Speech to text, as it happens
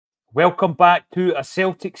Welcome back to A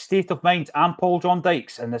Celtic State of Mind. I'm Paul John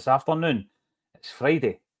Dykes, and this afternoon, it's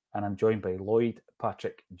Friday, and I'm joined by Lloyd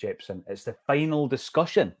Patrick Jepson. It's the final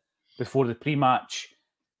discussion before the pre-match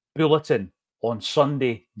bulletin on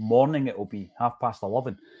Sunday morning. It will be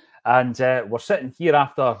 11:30. And we're sitting here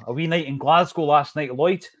after a wee night in Glasgow last night,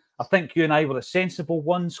 Lloyd. I think you and I were the sensible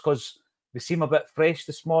ones because we seem a bit fresh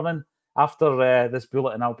this morning. After this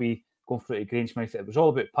bulletin, I'll be going through to Grangemouth. It was all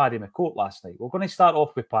about Paddy McCourt last night. We're going to start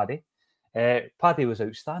off with Paddy. Paddy was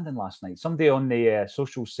outstanding last night. Somebody on the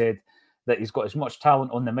socials said that he's got as much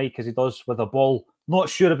talent on the mic as he does with a ball. Not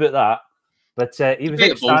sure about that, but he was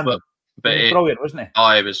outstanding. But he was brilliant, wasn't he?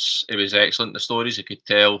 Oh, it was excellent. The stories he could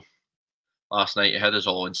tell last night, he had us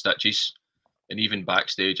all in stitches, and even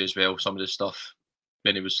backstage as well. Some of the stuff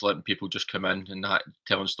when he was letting people just come in and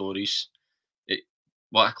telling stories.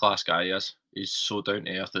 What a class guy he is. He's so down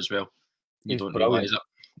to earth as well. You don't realise it.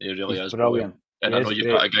 He really is brilliant. And I know you've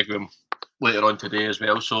got a gig with him later on today as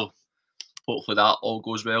well. So hopefully that all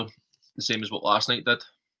goes well, the same as what last night did.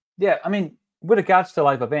 Yeah, I mean, with regards to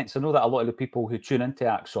live events, I know that a lot of the people who tune into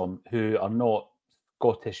Acsom who are not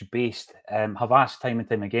Scottish based have asked time and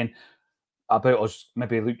time again about us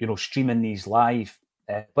maybe streaming these live.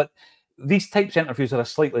 But these types of interviews are a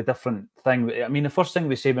slightly different thing. I mean, the first thing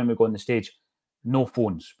we say when we go on the stage, no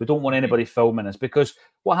phones. We don't want anybody filming us, because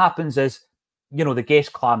what happens is, the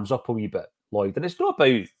guest clams up a wee bit, Lloyd, and it's not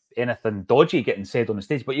about anything dodgy getting said on the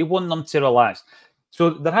stage, but you want them to relax. So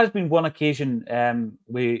there has been one occasion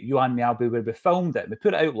with Johan Mjällby where we filmed it, we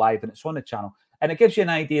put it out live, and it's on the channel, and it gives you an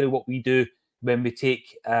idea of what we do when we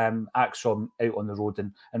take Acsom out on the road.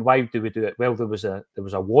 And why do we do it? Well, there was a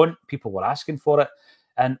want, people were asking for it,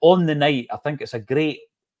 and on the night, I think it's a great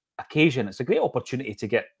occasion. It's a great opportunity to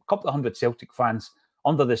get a couple of hundred Celtic fans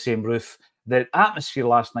under the same roof. The atmosphere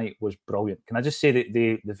last night was brilliant. Can I just say that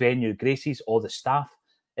the venue graces all the staff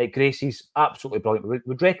at Gracie's, absolutely brilliant.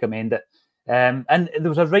 Would recommend it. And there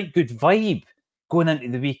was a right good vibe going into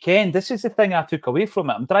the weekend. This is the thing I took away from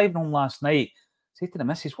it. I'm driving home last night, said to the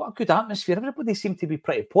missus, what a good atmosphere. Everybody seemed to be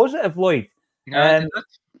pretty positive, Lloyd. Yeah,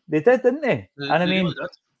 they did, didn't they? And I mean, really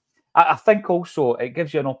I think also it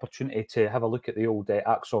gives you an opportunity to have a look at the old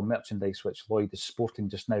Acsom merchandise, which Lloyd is sporting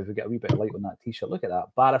just now. We get a wee bit of light on that T-shirt. Look at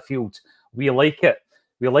that. Barrafield. We like it.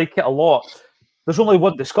 We like it a lot. There's only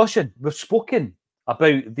one discussion. We've spoken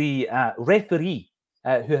about the referee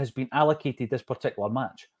who has been allocated this particular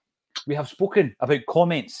match. We have spoken about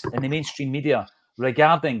comments in the mainstream media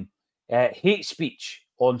regarding hate speech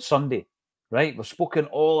on Sunday. Right? We've spoken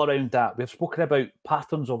all around that. We've spoken about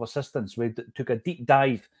patterns of assistance. We took a deep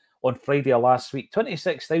dive on Friday of last week.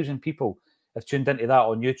 26,000 people have tuned into that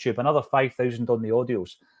on YouTube, another 5,000 on the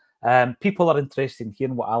audios. People are interested in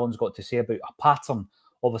hearing what Alan's got to say about a pattern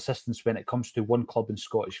of assistance when it comes to one club in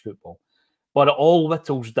Scottish football. But it all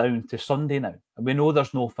whittles down to Sunday now. And we know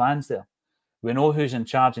there's no fans there. We know who's in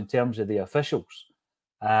charge in terms of the officials.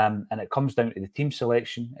 And it comes down to the team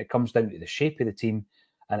selection. It comes down to the shape of the team.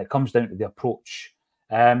 And it comes down to the approach.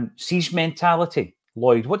 Siege mentality.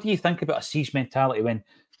 Lloyd, what do you think about a siege mentality when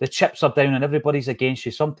the chips are down and everybody's against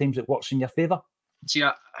you? Sometimes it works in your favour. See,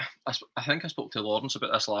 I think I spoke to Lawrence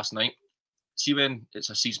about this last night. See, when it's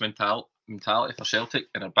a siege mentality for Celtic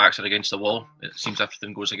and our backs are against the wall, it seems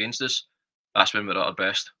everything goes against us. That's when we're at our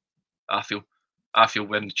best. I feel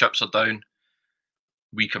when the chips are down,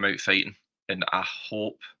 we come out fighting, and I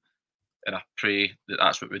hope and I pray that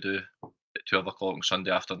that's what we do at 12 o'clock on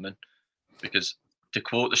Sunday afternoon. Because to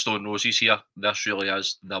quote the Stone Roses here, this really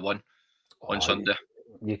is the one on Sunday.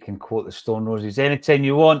 You can quote the Stone Roses anytime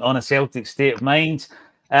you want on A Celtic State of Mind.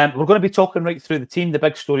 We're going to be talking right through the team. The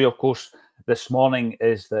big story, of course, this morning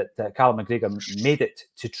is that Callum McGregor made it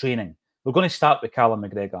to training. We're going to start with Callum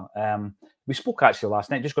McGregor. We spoke actually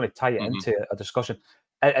last night, just going to tie it into a discussion.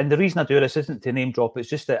 And the reason I do this isn't to name drop, it's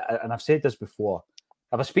just that, and I've said this before,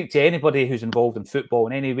 if I speak to anybody who's involved in football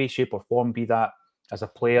in any way, shape or form, be that as a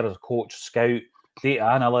player, as a coach, scout, data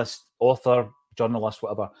analyst, author, journalist,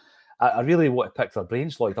 whatever, I really want to pick their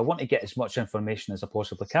brains, Lloyd. I want to get as much information as I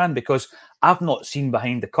possibly can, because I've not seen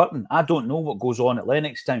behind the curtain. I don't know what goes on at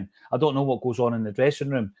Lennoxtown. I don't know what goes on in the dressing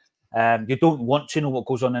room. You don't want to know what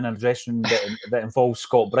goes on in a dressing room that involves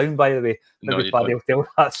Scott Brown, by the way. Maybe Paddy will tell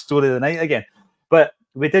that story of the night again. But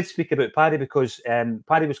we did speak about Paddy because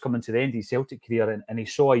Paddy was coming to the end of his Celtic career, and he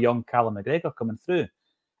saw a young Callum McGregor coming through.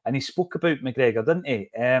 And he spoke about McGregor, didn't he?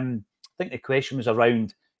 I think the question was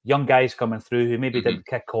around young guys coming through who maybe didn't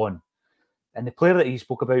kick on. And the player that he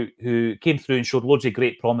spoke about who came through and showed loads of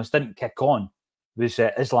great promise, didn't kick on, was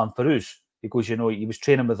Islam Farouz. He goes, he was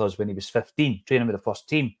training with us when he was 15, training with the first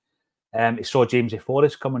team. He saw Jamesy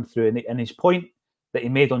Forrest coming through, and his point that he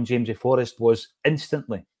made on Jamesy Forrest was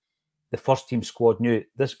instantly the first team squad knew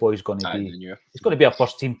this boy's going to be, he's going to be a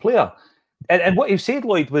first team player. And what he said,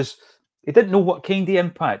 Lloyd, was he didn't know what kind of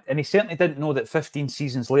impact, and he certainly didn't know that 15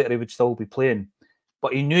 seasons later he would still be playing,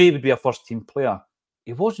 but he knew he would be a first team player.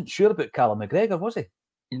 He wasn't sure about Callum McGregor, was he?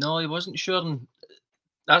 No, he wasn't sure, and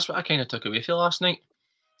that's what I kind of took away from last night.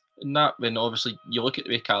 And that, when obviously you look at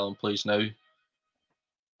the way Callum plays now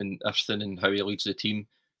and everything and how he leads the team,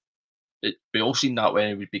 we all seen that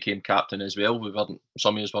when he became captain as well.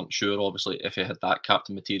 Some of us weren't sure, obviously, if he had that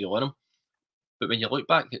captain material in him. But when you look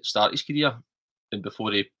back at the start of his career, and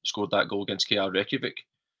before he scored that goal against KR Reykjavik,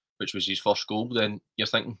 which was his first goal, then you're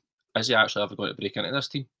thinking, is he actually ever going to break into this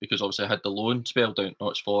team? Because obviously I had the loan spell down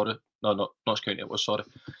Notts County it was, sorry.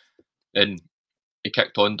 And he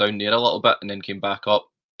kicked on down there a little bit and then came back up,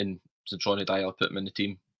 and Ronnie Dyer put him in the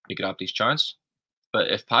team. He grabbed his chance. But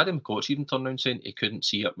if Paddy McCourt's even turned around saying he couldn't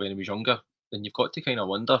see it when he was younger, then you've got to kind of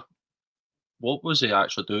wonder, what was he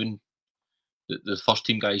actually doing? The first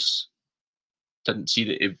team guys didn't see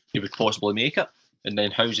that he would possibly make it. And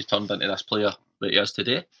then how's he turned into this player that he is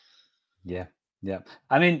today? Yeah.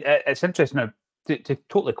 I mean, it's interesting now, to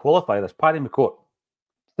totally qualify this, Paddy McCourt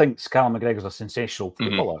thinks Callum McGregor's a sensational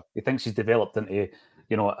footballer. He thinks he's developed into,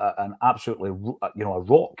 an absolutely, a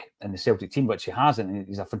rock in the Celtic team, which he hasn't.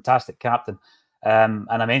 He's a fantastic captain. And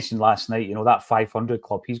I mentioned last night, that 500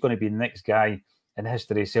 club, he's going to be the next guy in the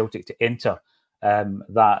history of Celtic to enter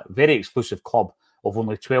that very exclusive club of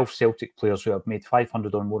only 12 Celtic players who have made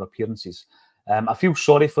 500 or more appearances. I feel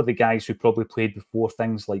sorry for the guys who probably played before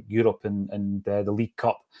things like Europe and the League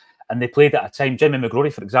Cup, and they played at a time. Jimmy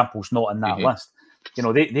McGrory, for example, is not in that list.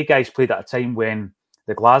 They guys played at a time when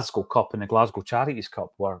the Glasgow Cup and the Glasgow Charities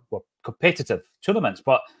Cup were competitive tournaments,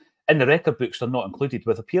 but in the record books they're not included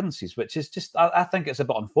with appearances, which is just, I think it's a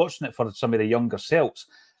bit unfortunate for some of the younger Celts,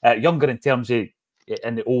 younger in terms of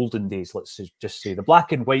in the olden days, let's just say the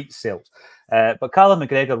black and white Celts. But Callum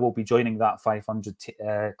McGregor will be joining that 500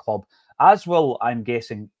 club, as will, I'm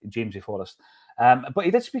guessing, Jamesy Forrest. But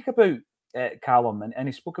he did speak about Callum, and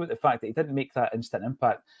he spoke about the fact that he didn't make that instant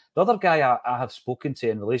impact. The other guy I have spoken to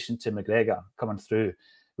in relation to McGregor coming through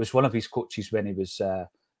was one of his coaches when he was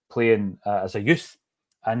playing as a youth.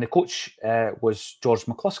 And the coach was George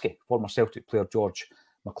McCluskey, former Celtic player George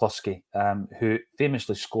McCluskey, who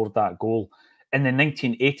famously scored that goal in the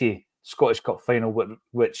 1980 Scottish Cup final,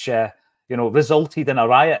 which resulted in a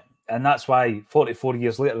riot. And that's why 44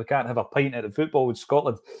 years later, we can't have a pint at the football in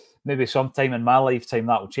Scotland. Maybe sometime in my lifetime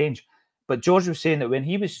that will change. But George was saying that when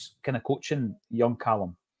he was kind of coaching young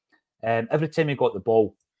Callum, every time he got the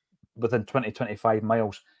ball within 20, 25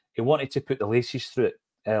 miles, he wanted to put the laces through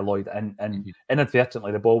it, Lloyd, and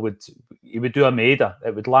inadvertently the ball he would do a Maeda.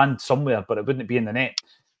 It would land somewhere, but it wouldn't be in the net.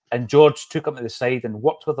 And George took him to the side and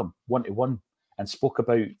worked with him one-to-one and spoke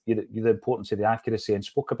about the importance of the accuracy, and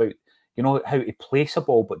spoke about how to place a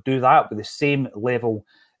ball, but do that with the same level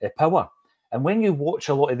of power. And when you watch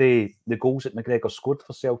a lot of the goals that McGregor scored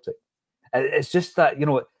for Celtic, it's just that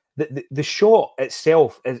the shot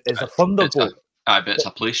itself is a thunderbolt. But it's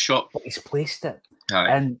a place shot. But he's placed it. Aye,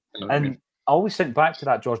 and I always think back to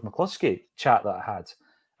that George McCluskey chat that I had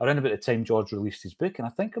around about the time George released his book, and I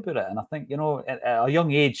think about it, and I think, at a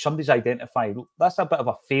young age, somebody's identified that's a bit of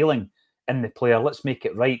a failing in the player. Let's make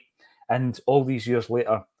it right. And all these years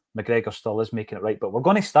later, McGregor still is making it right. But we're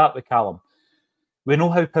going to start with Callum. We know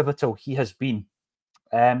how pivotal he has been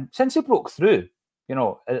since he broke through,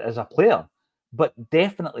 as a player, but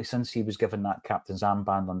definitely since he was given that captain's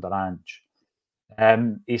armband under Ange.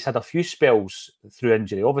 He's had a few spells through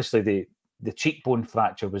injury. Obviously, the cheekbone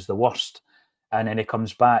fracture was the worst, and then he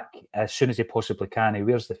comes back as soon as he possibly can. He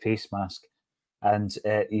wears the face mask, and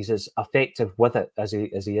he's as effective with it as he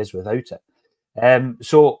is without it.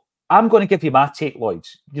 So I'm going to give you my take, Lloyd.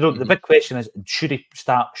 The big question is, should he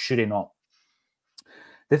start, should he not?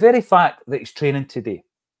 The very fact that he's training today,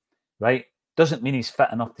 right, doesn't mean he's fit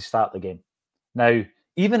enough to start the game. Now,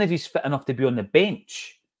 even if he's fit enough to be on the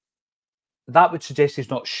bench, that would suggest he's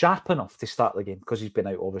not sharp enough to start the game, because he's been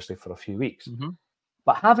out, obviously, for a few weeks.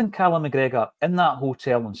 But having Callum McGregor in that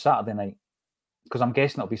hotel on Saturday night, because I'm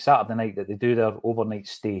guessing it'll be Saturday night that they do their overnight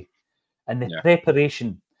stay, and the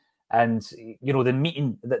preparation and, the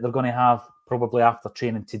meeting that they're going to have probably after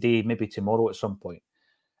training today, maybe tomorrow at some point.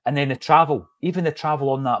 And then the travel, even the travel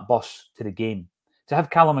on that bus to the game, to have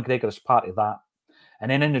Callum McGregor as part of that. And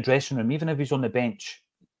then in the dressing room, even if he's on the bench,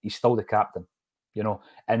 he's still the captain,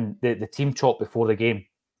 and the team talk before the game.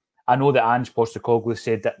 I know that Ange Postecoglou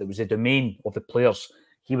said that there was a domain of the players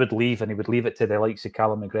he would leave, and he would leave it to the likes of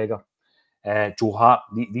Callum McGregor, Joe Hart,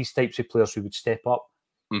 these types of players who would step up.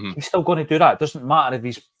 He's still going to do that. It doesn't matter if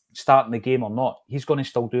he's starting the game or not, he's going to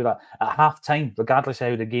still do that. At half-time, regardless of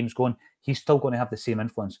how the game's going, he's still going to have the same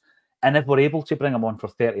influence. And if we're able to bring him on for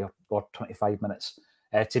 30 or 25 minutes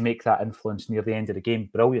to make that influence near the end of the game,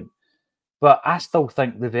 brilliant. But I still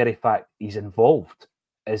think the very fact he's involved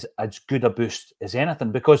is as good a boost as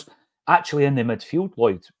anything, because actually in the midfield,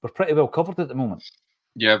 Lloyd, we're pretty well covered at the moment.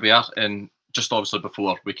 Yeah, we are. And just obviously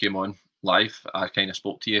before we came on live, I kind of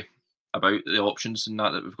spoke to you about the options and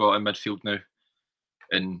that we've got in midfield now.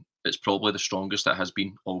 And it's probably the strongest it has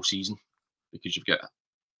been all season, because you've got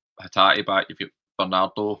Hatate back, you've got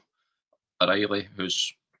Bernardo, O'Reilly,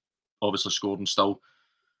 who's obviously scoring still.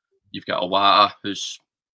 You've got Iwata,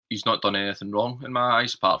 he's not done anything wrong in my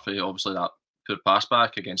eyes, apart from obviously that poor pass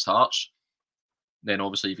back against Hearts. Then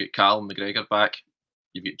obviously you've got Callum McGregor back.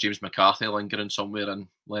 You've got James McCarthy lingering somewhere in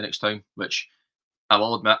Lennoxtown, which I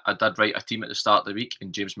will admit I did write a team at the start of the week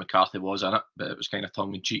and James McCarthy was in it, but it was kind of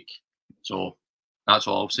tongue-in-cheek. So that's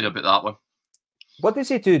all I'll say about that one. What does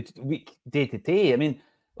he do day to day? I mean,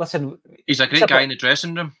 listen... He's a great guy in the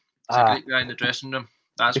dressing room. He's a great guy in the dressing room.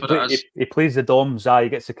 That's what it is. He plays the DOMs, he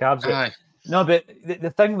gets the cabs out. No, but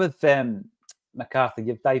the thing with McCarthy,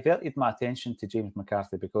 you've diverted my attention to James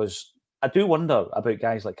McCarthy, because I do wonder about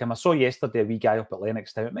guys like him. I saw yesterday a wee guy up at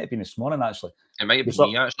Lennoxtown. It might have been this morning, actually. It might have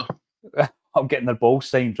been me, actually. I'm getting their balls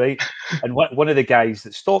signed, right? And one of the guys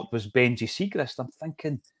that stopped was Benji Siegrist. I'm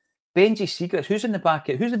thinking, Benji Siegrist, who's in the back?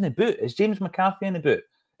 Who's in the boot? Is James McCarthy in the boot?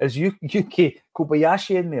 Is UK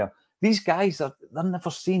Kobayashi in there? These guys, they're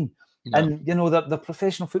never seen. No. And, you know, they're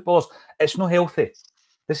professional footballers. It's not healthy.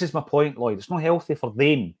 This is my point, Lloyd. It's not healthy for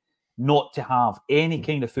them not to have any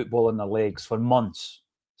kind of football in their legs for months.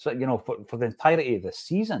 So, you know, for the entirety of the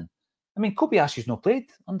season. I mean, Kobayashi's not played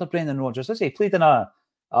under Brendan Rodgers, has he? He played in a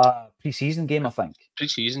pre-season game, I think.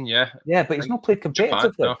 Pre-season, yeah. Yeah, but he's not played competitively.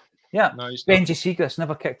 Japan, no. Yeah. No, he's Benji Siegrist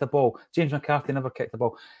never kicked the ball. James McCarthy never kicked the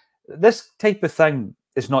ball. This type of thing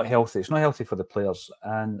is not healthy. It's not healthy for the players,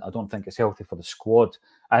 and I don't think it's healthy for the squad.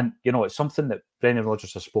 And, you know, it's something that Brendan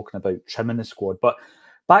Rodgers has spoken about, trimming the squad. But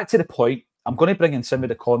back to the point, I'm going to bring in some of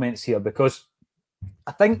the comments here, because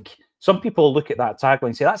I think some people look at that tagline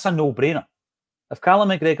and say, that's a no-brainer. If Callum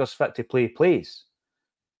McGregor's fit to play, he plays.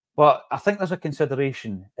 But I think there's a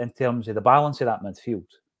consideration in terms of the balance of that midfield.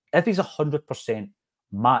 If he's 100%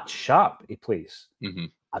 match sharp, he plays. Mm-hmm.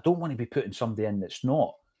 I don't want to be putting somebody in that's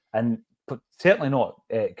not. And certainly not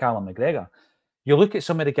Callum McGregor. You look at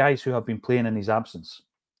some of the guys who have been playing in his absence.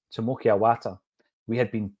 Tomoki Iwata. We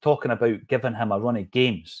had been talking about giving him a run of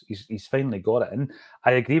games. He's finally got it. And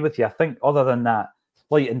I agree with you. I think other than that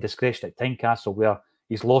slight indiscretion at Tynecastle where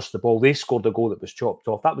he's lost the ball, they scored a goal that was chopped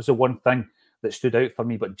off. That was the one thing that stood out for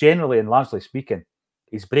me. But generally and largely speaking,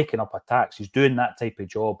 he's breaking up attacks. He's doing that type of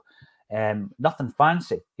job. Nothing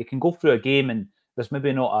fancy. He can go through a game and there's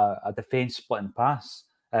maybe not a defence splitting pass,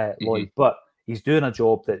 Lloyd, but he's doing a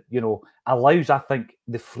job that, you know, allows, I think,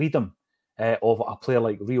 the freedom of a player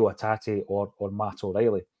like Rio Hatate or Matt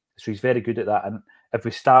O'Reilly. So he's very good at that. And if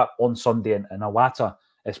we start on Sunday and Iwata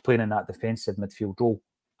is playing in that defensive midfield role,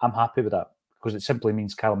 I'm happy with that, because it simply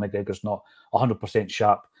means Callum McGregor's not 100%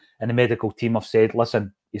 sharp. And the medical team have said,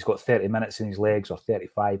 listen, he's got 30 minutes in his legs or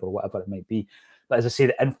 35 or whatever it might be. But as I say,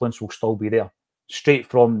 the influence will still be there, straight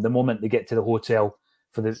from the moment they get to the hotel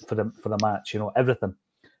for the match. You know, everything.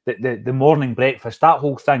 The morning breakfast, that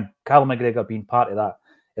whole thing, Callum McGregor being part of that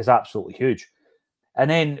is absolutely huge. And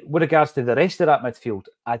then with regards to the rest of that midfield,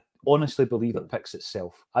 I honestly believe it picks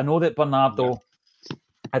itself. I know that Bernardo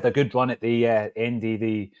had a good run at the end of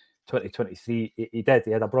the 2023. He did.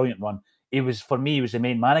 He had a brilliant run. For me, he was the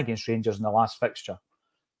main man against Rangers in the last fixture.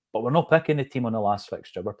 But we're not picking the team on the last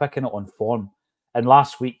fixture. We're picking it on form. And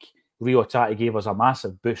last week, Rio Hatate gave us a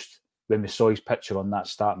massive boost when we saw his picture on that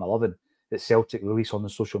starting 11 that Celtic released on the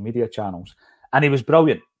social media channels. And he was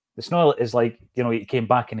brilliant. It's not as like, you know, he came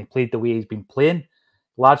back and he played the way he's been playing,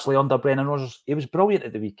 largely under Brendan Rodgers. He was brilliant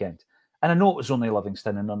at the weekend. And I know it was only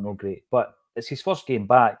Livingston and they're not great, but it's his first game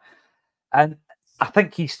back. And I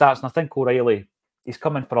think he starts, and I think O'Reilly, he's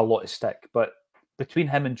coming for a lot of stick. But between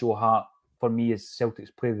him and Joe Hart, for me, is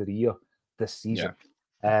Celtic's player of the year this season.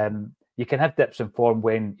 Yeah. You can have dips in form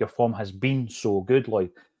when your form has been so good,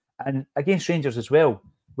 Lloyd. And against Rangers as well,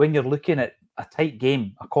 when you're looking at a tight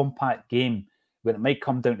game, a compact game, when it might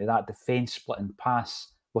come down to that defence splitting pass,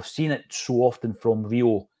 we've seen it so often from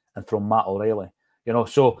Rio and from Matt O'Reilly. You know,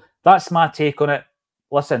 so that's my take on it.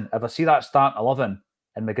 Listen, if I see that starting 11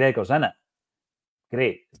 and McGregor's in it,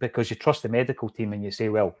 great, because you trust the medical team and you say,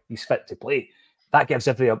 well, he's fit to play. That gives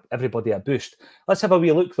everybody a boost. Let's have a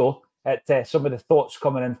wee look, though, at some of the thoughts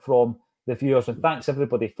coming in from the viewers. And thanks,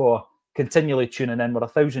 everybody, for continually tuning in. We're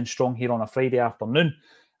 1,000 strong here on a Friday afternoon.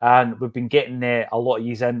 And we've been getting a lot of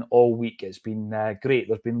these in all week. It's been great.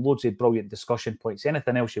 There's been loads of brilliant discussion points.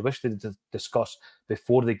 Anything else you wish to discuss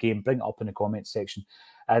before the game, bring it up in the comments section.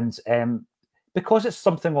 And because it's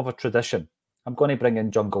something of a tradition, I'm going to bring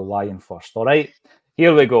in Jungle Lion first. All right,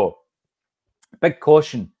 here we go. Big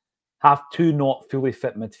caution. Have 2 not fully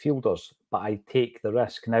fit midfielders, but I take the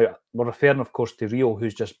risk. Now, we're referring, of course, to Rio,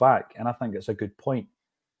 who's just back, and I think it's a good point.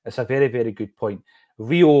 It's a very, very good point.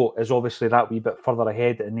 Rio is obviously that wee bit further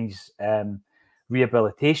ahead in his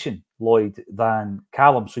rehabilitation, Lloyd, than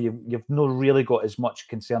Callum. So you've not really got as much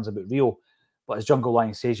concerns about Rio. But as Jungle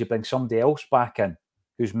Lion says, you bring somebody else back in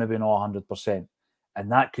who's maybe not 100%,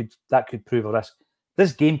 and that could prove a risk.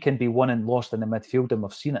 This game can be won and lost in the midfield, and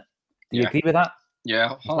we've seen it. Do you agree with that?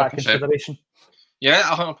 Yeah, 100%. That consideration? Yeah,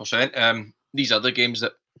 100%. These are the games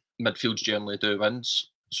that midfields generally do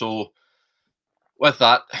wins. So with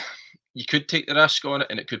that, you could take the risk on it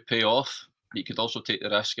and it could pay off. But you could also take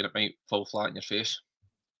the risk and it might fall flat in your face.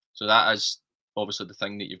 So that is obviously the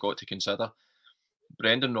thing that you've got to consider.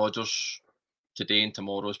 Brendan Rodgers today and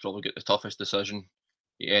tomorrow has probably got the toughest decision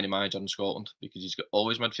of any manager in Scotland, because he's got all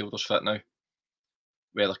his midfielders fit now.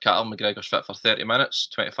 Whether Callum McGregor's fit for 30 minutes,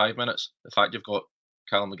 25 minutes, the fact you've got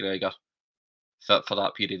Callum McGregor fit for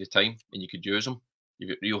that period of time and you could use him. You've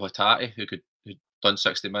got Rio Hatate, who'd done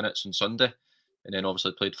 60 minutes on Sunday and then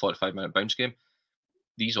obviously played 45-minute bounce game.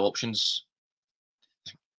 These are the options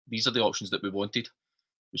that we wanted.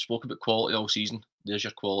 We spoke about quality all season. There's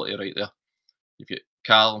your quality right there. You've got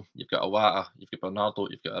Callum, you've got Awata, you've got Bernardo,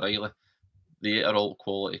 you've got O'Reilly. They are all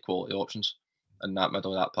quality options in that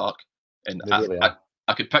middle of that park. And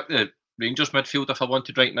I could pick the Rangers midfield if I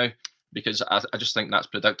wanted right now, because I just think that's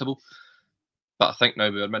predictable. But I think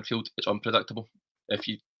now with our midfield, it's unpredictable.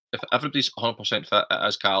 If everybody's 100% fit, it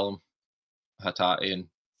is Callum, Hatate and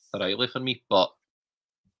O'Reilly for me. But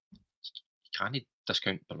you can't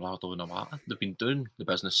discount Bernardo and Awata. They've been doing the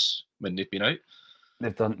business when they've been out.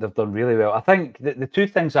 They've done really well. I think the 2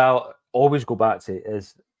 things I'll always go back to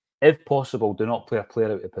is, if possible, do not play a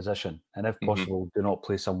player out of position, and if possible, do not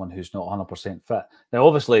play someone who's not 100% fit. Now,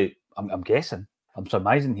 obviously, I'm guessing, I'm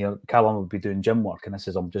surmising here, Callum will be doing gym work, and this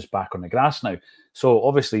is, I'm just back on the grass now. So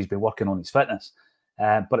obviously, he's been working on his fitness,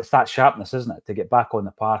 but it's that sharpness, isn't it, to get back on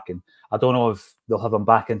the park? And I don't know if they'll have him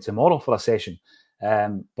back in tomorrow for a session,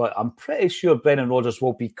 but I'm pretty sure Brendan Rodgers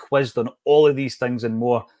will be quizzed on all of these things and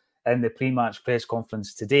more in the pre-match press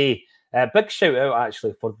conference today. Big shout out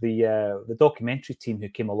actually for the documentary team who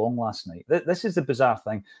came along last night. This is the bizarre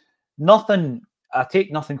thing. I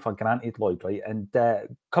take nothing for granted, Lloyd, right? And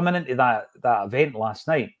coming into that event last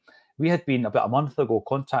night, we had been about a month ago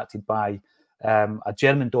contacted by a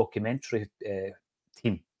German documentary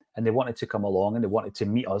team, and they wanted to come along and they wanted to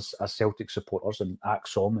meet us as Celtic supporters and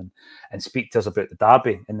Acsom and speak to us about the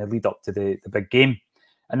derby in the lead up to the big game.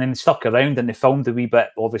 And then they stuck around and they filmed a wee bit,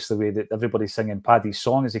 obviously, with everybody singing Paddy's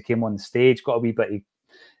song as he came on the stage, got a wee bit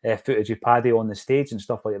of footage of Paddy on the stage and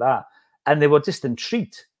stuff like that. And they were just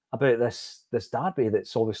intrigued about this derby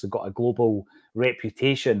that's obviously got a global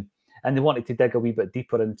reputation. And they wanted to dig a wee bit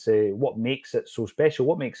deeper into what makes it so special,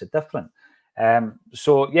 what makes it different.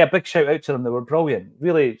 So, yeah, big shout out to them. They were brilliant,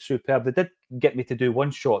 really superb. They did get me to do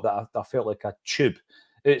one shot that I felt like a tube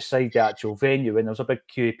outside the actual venue, and there was a big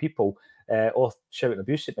queue of people all shouting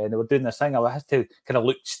abuse at me, and they were doing this thing. I had to kind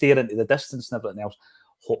of stare into the distance and everything else.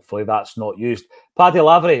 Hopefully that's not used. Paddy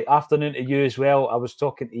Lavery, afternoon to you as well. I was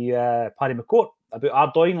talking to Paddy McCourt about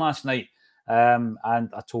Ardoyne last night, and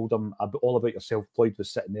I told him all about yourself. Floyd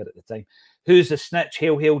was sitting there at the time. Who's the snitch?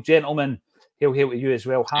 Hail, hail, gentlemen. Hail, hail to you as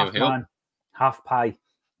well. Half hail, man, half pie.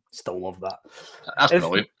 Still love that. That's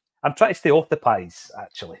brilliant. I'm trying to stay off the pies,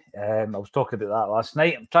 actually. I was talking about that last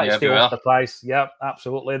night. I'm trying to stay off the pies. Yeah,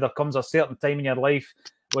 absolutely. There comes a certain time in your life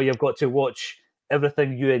where you've got to watch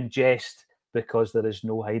everything you ingest because there is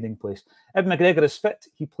no hiding place. If McGregor is fit,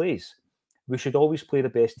 he plays. We should always play the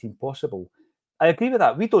best team possible. I agree with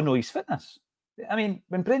that. We don't know his fitness. I mean,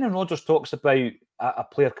 when Brendan Rodgers talks about a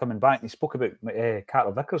player coming back, and he spoke about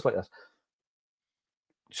Carter Vickers like this,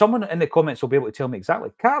 someone in the comments will be able to tell me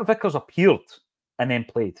exactly. Carter Vickers appeared and then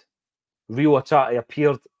played. Rio Hatate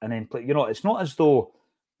appeared and then played. You know, it's not as though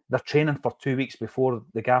they're training for 2 weeks before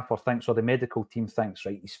the gaffer thinks or the medical team thinks,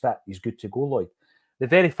 right, he's fit, he's good to go, Lloyd. The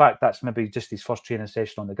very fact that's maybe just his first training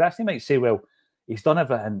session on the grass, they might say, well, he's done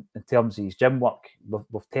everything in terms of his gym work.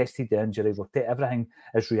 We've tested the injury. Everything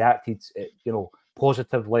has reacted,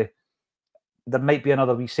 positively. There might be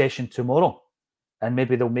another session tomorrow, and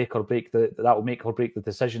maybe they'll make or break that will make or break the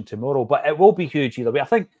decision tomorrow. But it will be huge either way. I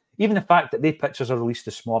think even the fact that the pictures are released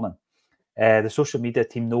this morning, the social media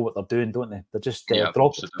team know what they're doing, don't they? They're just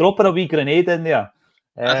dropping a wee grenade in there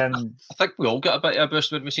I think we all got a bit of a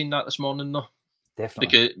boost when we seen that this morning, though.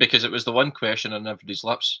 Definitely. Because it was the one question on everybody's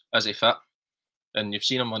lips: is he fit? And you've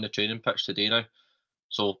seen him on the training pitch today now.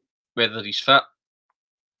 So whether he's fit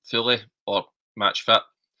fully or match fit,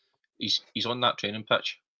 he's on that training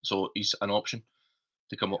pitch. So he's an option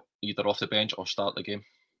to come up either off the bench or start the game.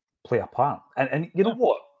 Play a part. And you know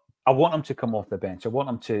what? I want him to come off the bench. I want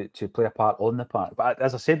him to play a part on the park. But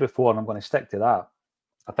as I said before, and I'm going to stick to that,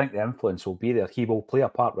 I think the influence will be there. He will play a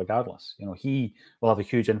part regardless. You know, he will have a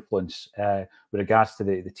huge influence with regards to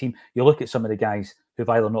the team. You look at some of the guys who've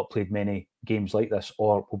either not played many games like this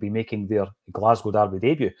or will be making their Glasgow Derby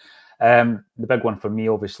debut. The big one for me,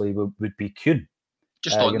 obviously, would be Kuhn.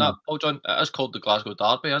 Just on that, Paul John, it is called the Glasgow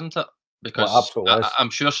Derby, isn't it? Because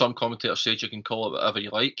I'm sure some commentators said you can call it whatever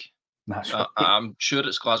you like. That's right. I'm sure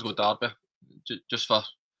it's Glasgow Derby, just for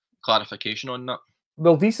clarification on that.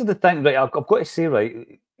 Well, these are the things, right? I've got to say,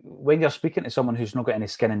 right, when you're speaking to someone who's not got any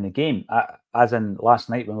skin in the game, as in last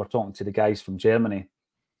night when we were talking to the guys from Germany,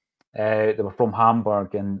 they were from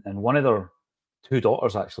Hamburg, and one of their two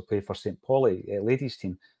daughters actually played for St. Pauli ladies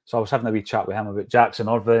team. So I was having a wee chat with him about Jackson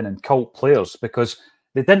Irvine and cult players because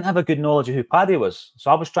they didn't have a good knowledge of who Paddy was.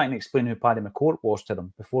 So I was trying to explain who Paddy McCourt was to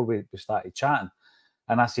them before we started chatting.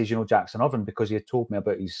 And I says, you know, Jackson Irvine, because he had told me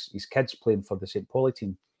about his kids playing for the St. Pauli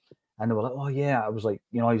team. And they were like, oh, yeah. I was like,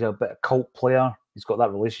 you know, he's a bit of cult player. He's got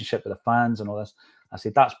that relationship with the fans and all this. I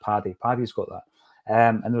said, that's Paddy. Paddy's got that.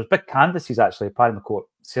 And there was big canvases, actually, Paddy McCourt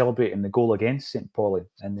celebrating the goal against St. Pauli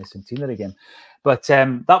in the centenary game. But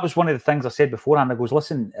that was one of the things I said beforehand. I goes,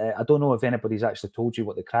 listen, I don't know if anybody's actually told you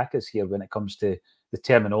what the crack is here when it comes to the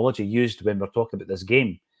terminology used when we're talking about this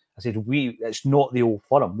game. I said, it's not the old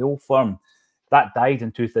firm. The old firm, that died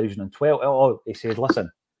in 2012. Oh, he said, listen,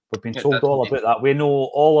 we've been told all about that. We know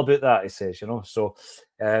all about that, he says, you know. So,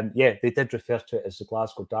 yeah, they did refer to it as the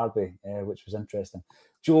Glasgow Derby, which was interesting.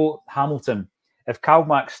 Joe Hamilton, if Cal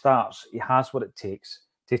Mac starts, he has what it takes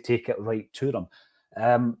to take it right to them.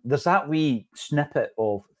 There's that wee snippet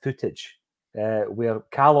of footage where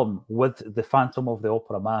Callum, with the Phantom of the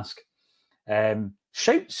Opera mask,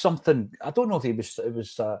 shouts something. I don't know if it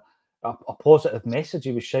was a positive message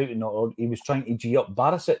he was shouting or he was trying to G up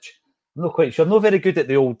Barisic. I'm not quite sure. I'm not very good at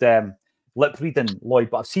the old lip reading, Lloyd,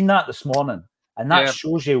 but I've seen that this morning. And that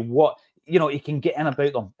shows you what, you know, he can get in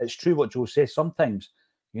about them. It's true what Joe says. Sometimes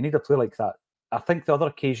you need a play like that. I think the other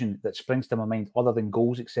occasion that springs to my mind, other than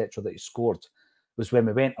goals, etc., that he scored, was when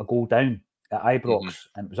we went a goal down at Ibrox.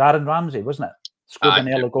 And it was Aaron Ramsey, wasn't it? Scored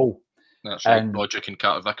an early goal. That's right. Roderick and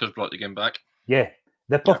Carter Vickers brought the game back. Yeah.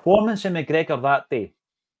 The performance in McGregor that day,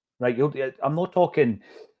 right? I'm not talking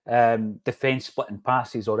defence splitting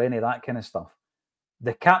passes or any of that kind of stuff.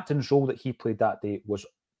 The captain's role that he played that day was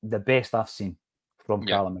the best I've seen from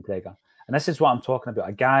Callum McGregor. And this is what I'm talking about.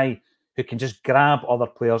 A guy who can just grab other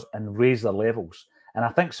players and raise their levels. And I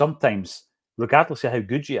think sometimes, regardless of how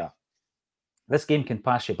good you are, this game can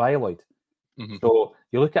pass you by, Lloyd. So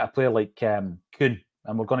you look at a player like Kuhn,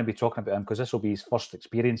 and we're going to be talking about him because this will be his first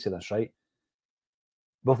experience of this, right?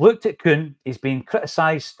 We've looked at Kuhn. He's been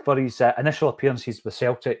criticised for his initial appearances with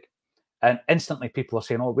Celtic, and instantly people are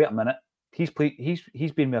saying, "Oh, wait a minute, he's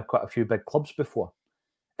been with quite a few big clubs before.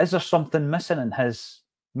 Is there something missing in his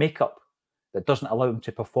makeup that doesn't allow him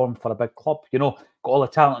to perform for a big club? You know, got all the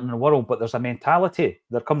talent in the world, but there's a mentality.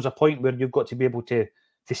 There comes a point where you've got to be able to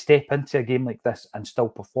step into a game like this and still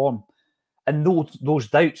perform." And those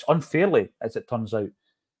doubts, unfairly, as it turns out,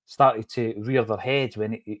 started to rear their head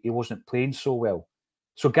when he wasn't playing so well.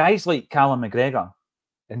 So guys like Callum McGregor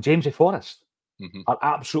and Jamesy Forrest are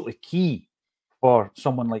absolutely key for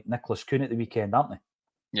someone like Nicholas Kuhn at the weekend, aren't they?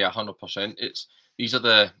 Yeah, 100%. These are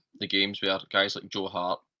the games where guys like Joe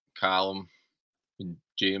Hart, Callum, and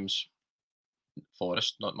James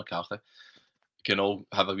Forrest, not McCarthy, can all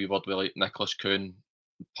have a wee word with like Nicholas Kuhn,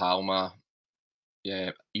 Palma,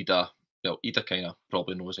 Ida. Well, Ida kind of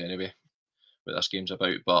probably knows anyway what this game's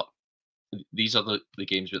about, but these are the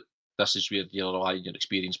games where this is where you rely on your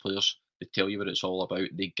experienced players. They tell you what it's all about.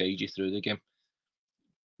 They guide you through the game.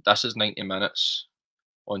 This is 90 minutes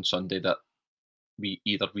on Sunday that we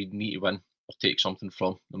need to win or take something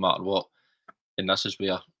from, no matter what. And this is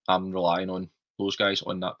where I'm relying on those guys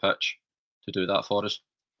on that pitch to do that for us,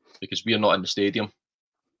 because we're not in the stadium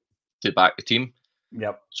to back the team.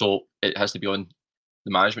 Yep. So it has to be on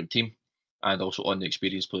the management team and also on the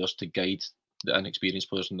experienced players to guide the inexperienced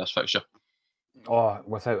players in this fixture. Oh,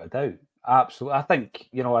 without a doubt. Absolutely. I think,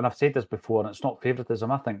 you know, and I've said this before, and it's not favouritism.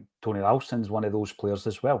 I think Tony Ralston's one of those players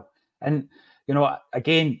as well. And, you know,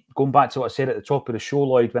 again, going back to what I said at the top of the show,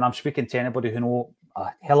 Lloyd, when I'm speaking to anybody who a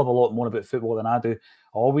hell of a lot more about football than I do,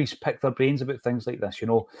 always pick their brains about things like this.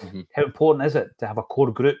 How important is it to have a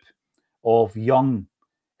core group of young,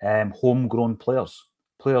 homegrown players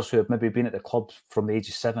who have maybe been at the club from the age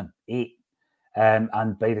of 7, 8,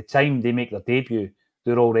 and by the time they make their debut,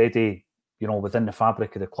 they're already, within the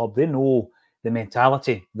fabric of the club. They know the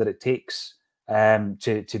mentality that it takes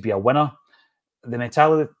to be a winner. The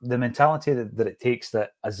mentality that it takes,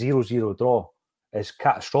 that a 0-0 draw is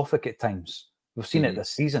catastrophic at times. We've seen it this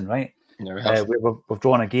season, right? Yeah, we've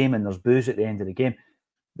drawn a game and there's boos at the end of the game.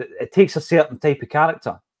 It takes a certain type of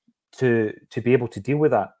character to be able to deal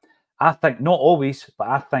with that. I think, not always, but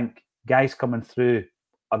I think guys coming through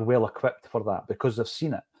are well equipped for that because they've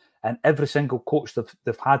seen it. And every single coach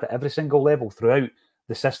they've had at every single level throughout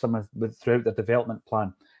the system, throughout the development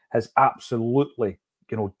plan, has absolutely,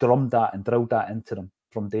 drummed that and drilled that into them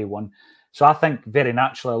from day one. So I think very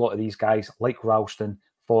naturally a lot of these guys, like Ralston,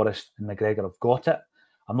 Forrest and McGregor, have got it.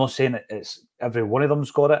 I'm not saying that it's every one of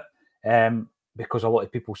them's got it, because a lot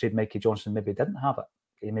of people said Mikey Johnson maybe didn't have it.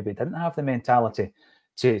 He maybe didn't have the mentality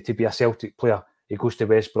to be a Celtic player. He goes to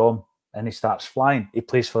West Brom and he starts flying. He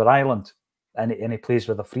plays for Ireland and he plays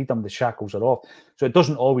with the freedom. The shackles are off. So it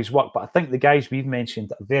doesn't always work. But I think the guys we've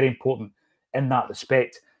mentioned are very important in that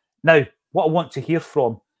respect. Now, what I want to hear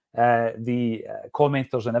from the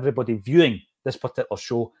commenters and everybody viewing this particular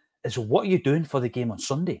show is, what are you doing for the game on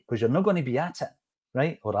Sunday? Because you're not going to be at it,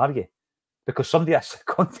 right? Or are you? Because somebody has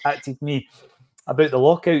contacted me about the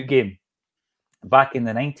lockout game back in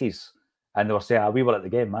the 90s. And they were saying, we were at the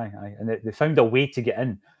game, and they found a way to get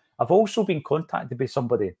in. I've also been contacted by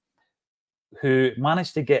somebody who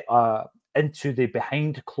managed to get into the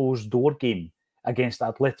behind closed door game against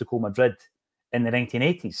Atletico Madrid in the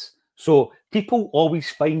 1980s. So people always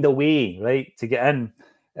find a way, right, to get in.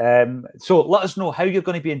 So let us know how you're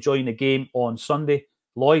going to be enjoying the game on Sunday.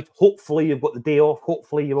 Lloyd, hopefully you've got the day off.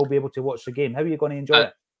 Hopefully you will be able to watch the game. How are you going to enjoy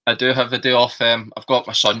it? I do have the day off. I've got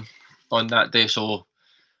my son on that day, so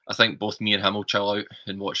I think both me and him will chill out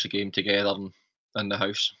and watch the game together in the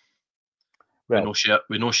house. Well,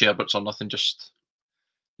 we no Sherberts or nothing, just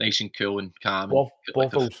nice and cool and calm.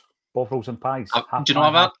 Bovrils and pies. Do you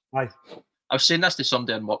know what? I was saying this to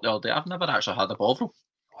somebody in work the other day. I've never actually had a bovril.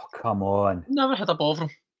 Oh, come on. Never had a bovril.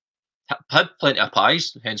 Had plenty of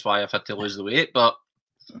pies, hence why I've had to lose the weight, but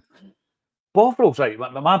Bovrils, right?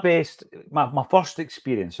 My first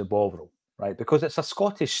experience of Bovril, right? Because it's a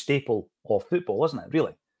Scottish staple of football, isn't it?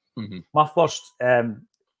 Really. Mm-hmm.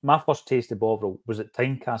 My first taste of Bovril was at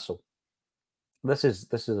Tynecastle. This is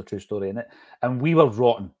a true story, in it, and we were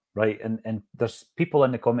rotten, right? And there's people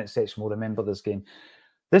in the comment section will remember this game.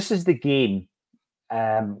 This is the game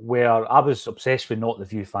where I was obsessed with Not the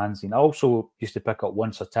View fanzine. I also used to pick up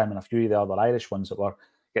Once a Tim and a few of the other Irish ones that were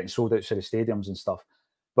getting sold outside the stadiums and stuff.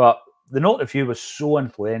 But the Not the View was so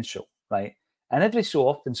influential, right? And every so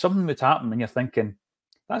often something would happen and you're thinking,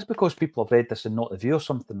 that's because people have read this in Not the View or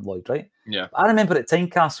something, Lloyd, right? Yeah. I remember at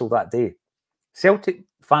Tynecastle that day, Celtic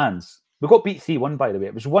fans, we got beat 3-1, by the way.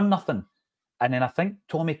 It was 1-0. And then I think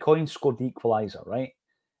Tommy Coyne scored the equaliser, right?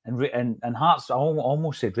 And Hearts, I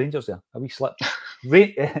almost said Rangers there, a wee slip.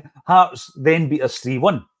 Hearts then beat us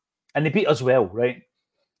 3-1. And they beat us well, right?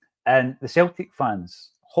 And the Celtic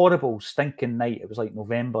fans, horrible, stinking night. It was like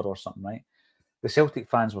November or something, right? The Celtic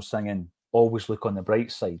fans were singing Always Look on the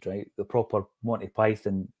Bright Side, right? The proper Monty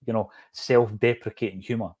Python, self-deprecating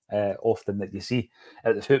humour often that you see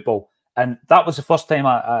at the football. And that was the first time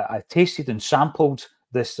I tasted and sampled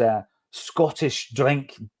this Scottish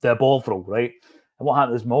drink, the Bovril, right? And what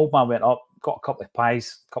happened is my old man went up, got a couple of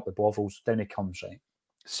pies, a couple of Bovrils, down he comes, right?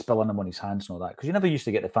 Spilling them on his hands and all that. Because you never used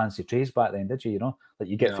to get the fancy trays back then, did you? That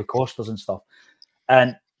you get for Costas and stuff.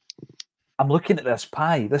 And I'm looking at this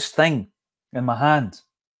pie, this thing in my hand,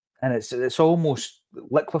 and it's almost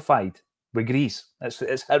liquefied with grease.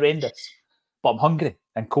 It's horrendous. But I'm hungry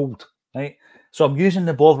and cold, right? So I'm using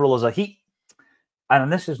the Bovril as a heat.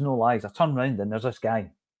 And this is no lies. I turn around and there's this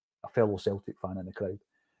guy, a fellow Celtic fan in the crowd.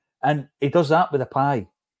 And he does that with a pie.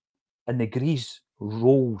 And the grease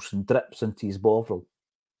rolls and drips into his Bovril.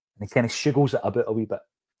 And he kind of shuggles it about a wee bit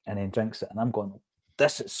and then drinks it. And I'm going,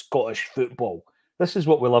 this is Scottish football. This is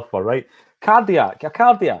what we live for, right? A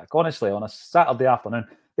cardiac, honestly, on a Saturday afternoon.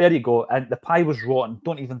 There you go. And the pie was rotten.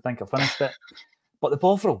 Don't even think I finished it. But the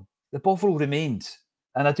Bovril remained.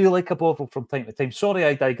 And I do like a Bovril from time to time. Sorry,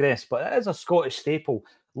 I digress, but it is a Scottish staple.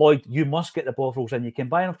 Lloyd, you must get the Bovrils in. You can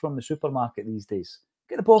buy them from the supermarket these days.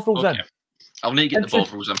 Get the Bovrils in. I'll need to get the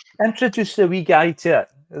Bovrils in. Introduce the wee guy to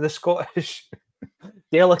it, the Scottish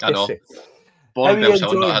delicacy. I know.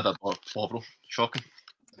 Bovril not had a Bovril. Shocking.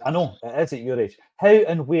 I know, it is at your age. How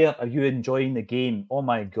and where are you enjoying the game? Oh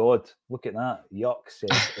my God, look at that. Yuck, says.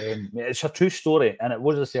 It's a true story, and it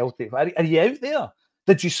was a Celtic. Are you out there?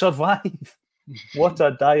 Did you survive? What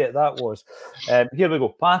a diet that was. Here we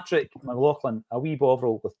go. Patrick McLaughlin, a wee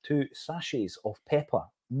bovril with 2 sachets of pepper.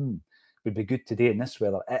 Would be good today in this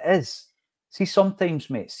weather. It is. See, sometimes,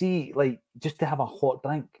 mate, like, just to have a hot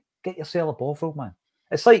drink, get yourself a bovril, man.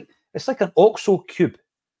 It's like an OXO cube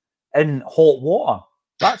in hot water.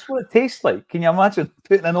 That's what it tastes like. Can you imagine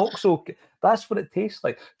putting an OXO? That's what it tastes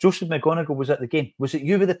like. Joseph McGonigal was at the game. Was it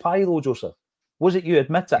you with the pie, though, Joseph? Was it you?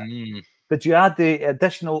 Admit it. Did you add the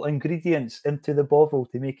additional ingredients into the bovril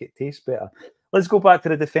to make it taste better? Let's go back to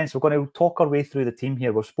the defence. We're going to talk our way through the team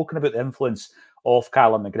here. We've spoken about the influence of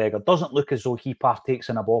Callum McGregor. Doesn't look as though he partakes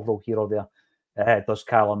in a bovril here or there, does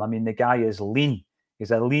Callum? I mean, the guy is lean.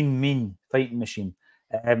 He's a lean, mean fighting machine.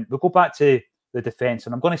 We'll go back to the defence,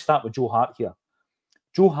 and I'm going to start with Joe Hart here.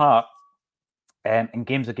 Joe Hart, in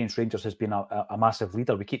games against Rangers, has been a massive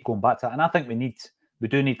leader. We keep going back to that, and I think we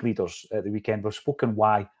do need leaders at the weekend. We've spoken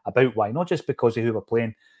about why, not just because of who we're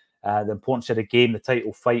playing, the importance of the game, the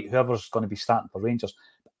title fight, whoever's going to be starting for Rangers.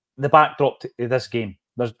 The backdrop to this game,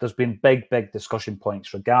 there's been big discussion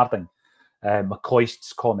points regarding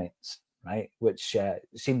McCoist's comments, right, which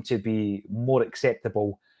seem to be more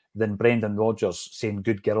acceptable than Brendan Rodgers saying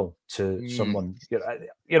 "good girl" to someone.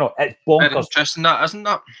 You know, it's bonkers. Very interesting, that, isn't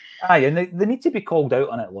that? Aye, and they need to be called out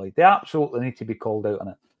on it, Lloyd. They absolutely need to be called out on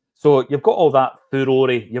it. So you've got all that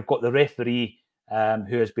furore. You've got the referee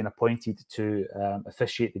who has been appointed to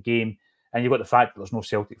officiate the game, and you've got the fact that there's no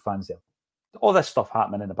Celtic fans there. All this stuff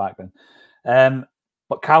happening in the background.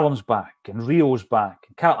 But Callum's back, and Rio's back,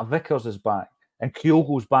 and Carter Vickers is back, and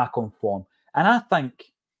Kyogo's back on form. And I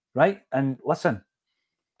think, right, and listen,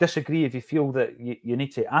 disagree if you feel that you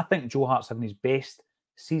need to. I think Joe Hart's having his best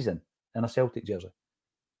season in a Celtic jersey.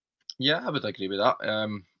 Yeah, I would agree with that.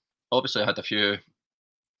 Obviously, I had a few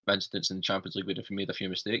incidents in the Champions League where he made a few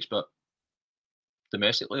mistakes, but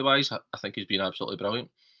domestically wise, I think he's been absolutely brilliant.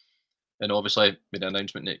 And obviously, with the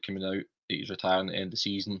announcement that coming out that he's retiring at the end of the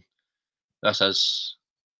season, this is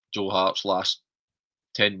Joe Hart's last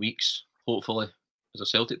 10 weeks, hopefully, as a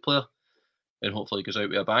Celtic player, and hopefully goes out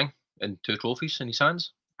with a bang and 2 trophies in his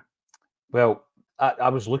hands. Well, I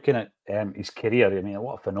was looking at his career. I mean,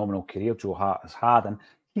 what a phenomenal career Joe Hart has had. And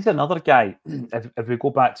he's another guy, if we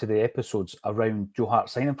go back to the episodes around Joe Hart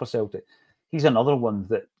signing for Celtic, he's another one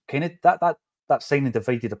that kind of, that signing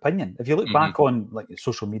divided opinion. If you look back on like the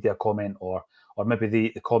social media comment or maybe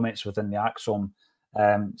the comments within the Acsom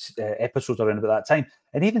episodes around about that time,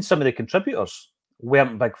 and even some of the contributors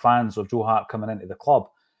weren't big fans of Joe Hart coming into the club.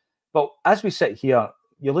 But as we sit here,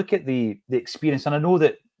 you look at the experience, and I know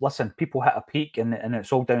that, listen, people hit a peak and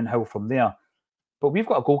it's all downhill from there. But we've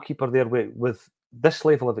got a goalkeeper there with this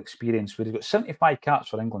level of experience, where he's got 75 caps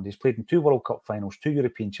for England. He's played in 2 World Cup finals, 2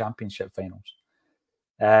 European Championship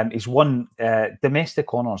finals. He's won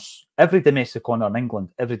domestic honours, every domestic honour in England,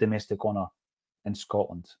 every domestic honour in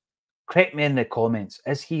Scotland. Correct me in the comments.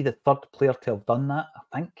 Is he the 3rd player to have done that?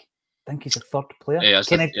 I think he's the 3rd player. Yeah,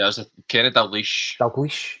 Kenny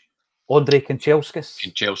Dalglish. Andre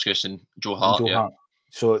Kanchelskis and Joe Hart. Hart.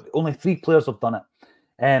 So only 3 players have done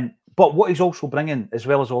it. But what he's also bringing, as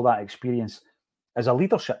well as all that experience, is a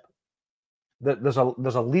leadership. There's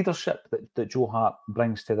a leadership that Joe Hart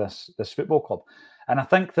brings to this football club. And I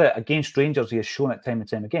think that against Rangers, he has shown it time and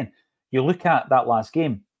time again. You look at that last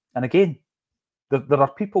game, and again, there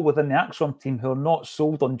are people within the Acsom team who are not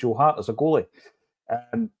sold on Joe Hart as a goalie.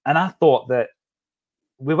 And I thought that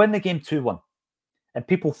we win the game 2-1. And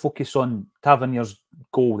people focus on Tavernier's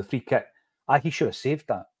goal, the free kick. He should have saved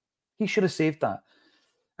that. He should have saved that.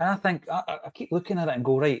 And I think, I keep looking at it and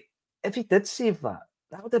go, right, if he did save that,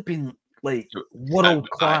 that would have been like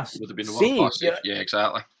world-class save. Yeah,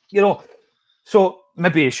 exactly. You know, so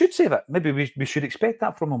maybe he should save it. Maybe we should expect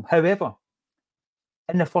that from him. However,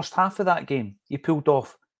 in the first half of that game, he pulled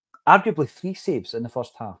off arguably 3 saves in the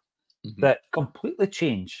first half that completely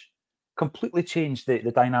changed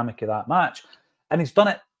the dynamic of that match. And he's done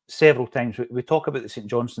it several times. We talk about the St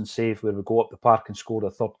Johnstone save where we go up the park and score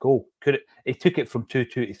a 3rd goal. He took it from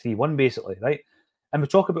 2-2 to 3-1, basically, right? And we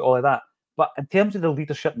talk about all of that. But in terms of the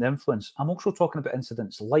leadership and the influence, I'm also talking about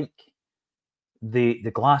incidents like the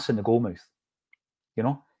glass in the goalmouth, you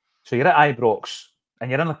know? So you're at Ibrox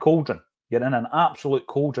and you're in a cauldron. You're in an absolute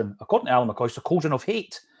cauldron. According to Alan McCoy, it's a cauldron of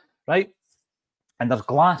hate, right? And there's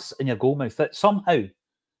glass in your goalmouth that somehow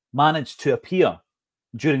managed to appear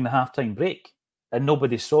during the halftime break. And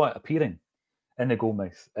nobody saw it appearing in the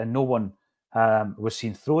goalmouth, and no one was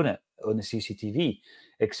seen throwing it on the CCTV,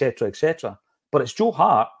 etc., etc. But it's Joe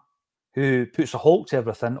Hart who puts a halt to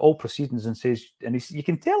everything, all proceedings, and says, and you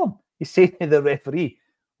can tell him, he's saying to the referee,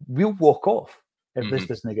 we'll walk off if this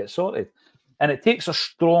doesn't get sorted. And it takes a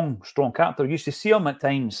strong character. You used to see him at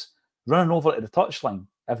times running over to the touchline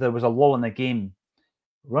if there was a lull in the game,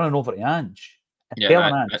 running over to Ange and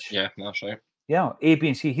telling Ange, yeah, that's right. Yeah, A, B,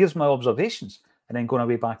 and C, here's my observations, and then going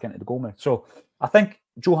away back into the goalmouth. So I think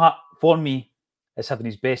Joe Hart, for me, is having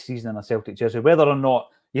his best season in a Celtic jersey. Whether or not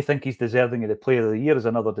you think he's deserving of the Player of the Year is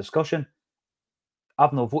another discussion.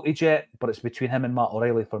 I've not voted yet, but it's between him and Matt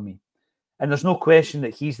O'Reilly for me. And there's no question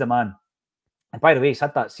that he's the man. And by the way, he's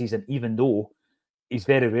had that season, even though he's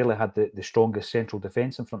very rarely had the strongest central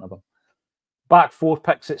defence in front of him. Back four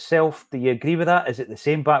picks itself, do you agree with that? Is it the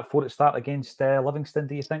same back four at start against Livingston,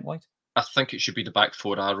 do you think, Lloyd? I think it should be the back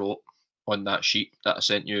four I wrote on that sheet that I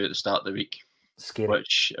sent you at the start of the week. Scary.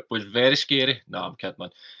 Which was very scary. No, I'm kidding,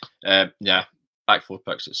 man. Yeah, back four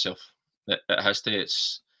picks itself. It has to.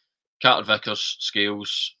 It's Carter Vickers,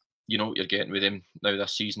 Scales. You know what you're getting with him now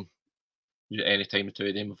this season. Any time the two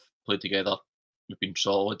of them have played together, we've been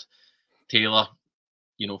solid. Taylor,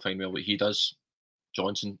 you know, fine well what he does.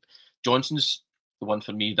 Johnson's the one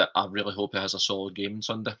for me that I really hope he has a solid game on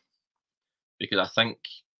Sunday, because I think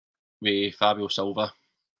with Fabio Silva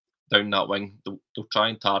down that wing, they'll try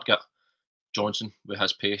and target Johnson with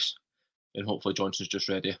his pace, and hopefully Johnson's just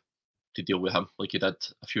ready to deal with him like he did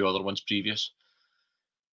a few other ones previous.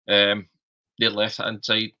 Their left-hand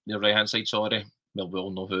side, their right-hand side, sorry. Well, we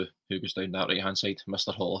all know who goes down that right-hand side,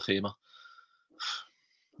 Mr. Hall of Famer.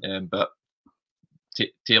 But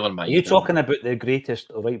Taylor might. Are you talking about the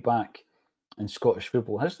greatest right back in Scottish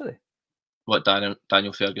football history? What, Daniel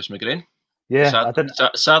Fergus McGrain? Yeah,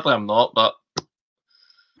 sadly I'm not, but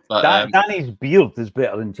Danny's beard is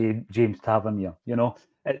better than James Tavernier. You know,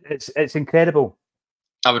 it's incredible.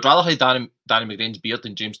 I would rather have Danny McGrain's beard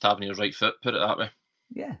than James Tavernier's right foot, put it that way.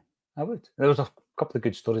 Yeah, I would. There was a couple of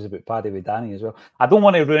good stories about Paddy with Danny as well. I don't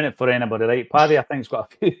want to ruin it for anybody, right? Paddy, I think, has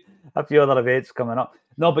got a few other events coming up.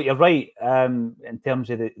 No, but you're right in terms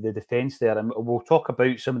of the defence there. And we'll talk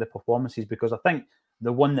about some of the performances, because I think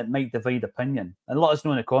the one that might divide opinion, and let us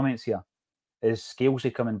know in the comments here, is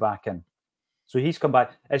Scalesy coming back in. So he's come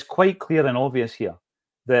back. It's quite clear and obvious here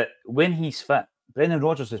that when he's fit, Brendan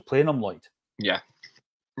Rodgers is playing him, Lloyd. Yeah,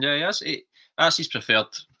 yes. That's his preferred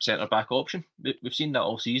centre-back option. We've seen that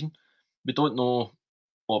all season. We don't know,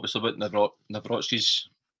 obviously, what Nawrocki's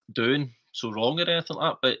doing so wrong or anything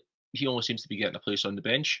like that, but he only seems to be getting a place on the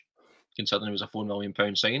bench, considering it was a £4 million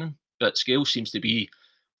signing. But Scales seems to be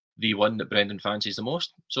the one that Brendan fancies the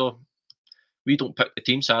most. So we don't pick the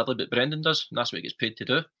team, sadly, but Brendan does, and that's what he gets paid to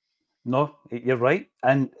do. No, you're right.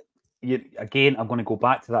 And again, I'm going to go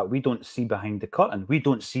back to that. We don't see behind the curtain. We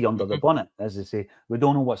don't see under the bonnet, as they say. We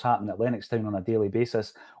don't know what's happening at Lennoxtown on a daily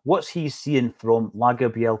basis. What's he seeing from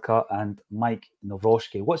Lagerbielke and Mike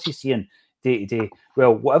Nawrocki? What's he seeing day to day?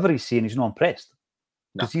 Well, whatever he's seeing, he's not impressed.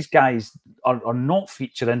 Because these guys are not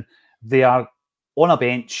featuring. They are on a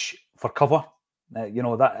bench for cover. You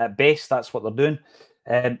know, that at best, that's what they're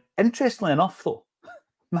doing. Interestingly enough, though,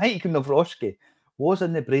 Mike Nawrocki was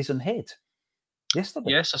in the Brazen Head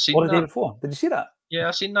yesterday. Yes, I seen or the that. day before. Did you see that? Yeah,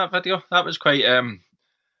 I seen that video. That was quite.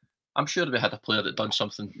 I'm sure we had a player that done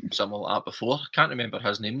something similar to that before. I can't remember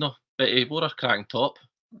his name though, but he wore a cracking top.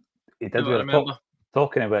 He did.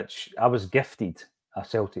 Talking of which, I was gifted a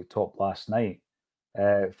Celtic top last night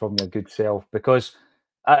from your good self, because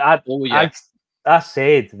I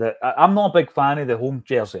said that I'm not a big fan of the home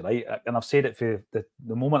jersey, right? And I've said it for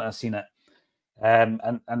the moment I've seen it. And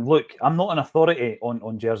look, I'm not an authority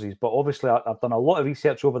on jerseys, but obviously I've done a lot of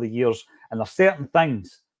research over the years, and there's certain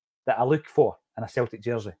things that I look for in a Celtic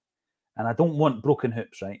jersey. And I don't want broken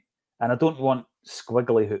hoops, right? And I don't want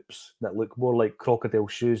squiggly hoops that look more like crocodile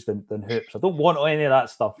shoes than hoops. I don't want any of that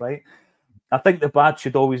stuff, right? I think the badge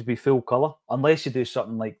should always be full colour, unless you do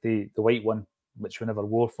something like the white one, which we never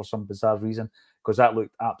wore for some bizarre reason, because that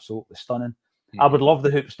looked absolutely stunning. I would love the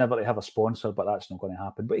hoops never to have a sponsor, but that's not going to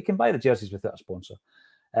happen. But you can buy the jerseys without a sponsor.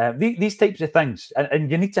 These types of things,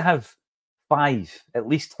 and you need to have at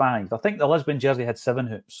least five. I think the Lisbon jersey had 7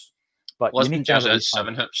 hoops. But Lisbon jersey had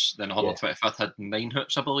 7 hoops, then 125th had 9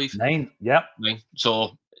 hoops, I believe. 9, yeah. 9.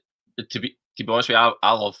 So, to be honest with you,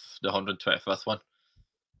 I love the 125th one.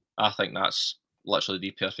 I think that's literally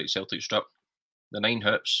the perfect Celtic strip. The 9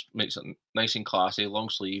 hoops makes it nice and classy, long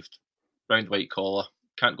sleeved, round white collar.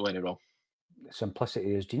 Can't go any wrong.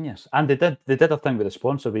 Simplicity is genius. And they did a thing with the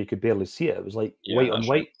sponsor where you could barely see it. It was like white on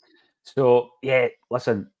white. Right. So, yeah,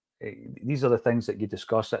 listen, these are the things that you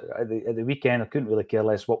discuss. At the weekend, I couldn't really care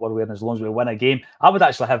less what we're wearing as long as we win a game. I would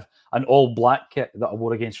actually have an all-black kit that I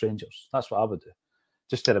wore against Rangers. That's what I would do,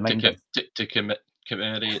 just to remind them. To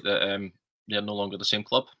community that they're no longer the same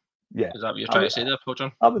club. Yeah. Is that what you're trying to say there, Paul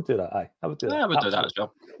John? I would do that. Aye, I would do that. I would do that as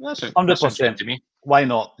well. That's 100%. to me. Why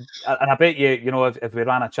not? And I bet you know, if we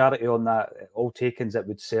ran a charity on that, all takens, it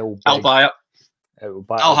would sell. Big. I'll buy it.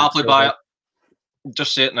 I'll happily buy it.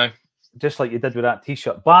 Just say it now. Just like you did with that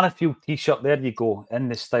T-shirt. Barrafield T-shirt, there you go, in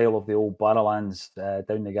the style of the old Barrowlands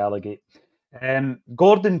down the Gallagate.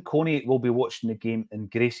 Gordon Coney will be watching the game in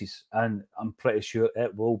Gracies, and I'm pretty sure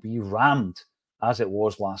it will be rammed, as it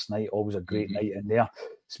was last night. Always a great night in there.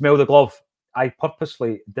 Smell the glove. I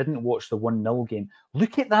purposely didn't watch the 1-0 game.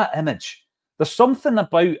 Look at that image. There's something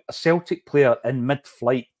about a Celtic player in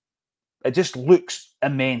mid-flight. It just looks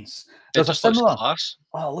immense. There's a similar class.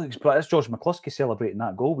 Oh, look, but it's George McCluskey celebrating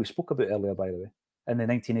that goal we spoke about earlier, by the way, in the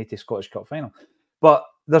 1980 Scottish Cup final. But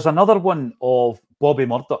there's another one of Bobby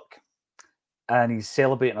Murdoch, and he's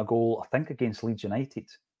celebrating a goal, I think, against Leeds United,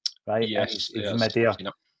 right? Yes, he's mid-air.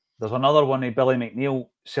 There's another one of Billy McNeil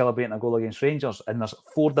celebrating a goal against Rangers, and there's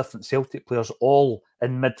 4 different Celtic players all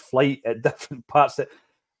in mid-flight at different parts.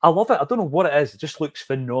 I love it. I don't know what it is. It just looks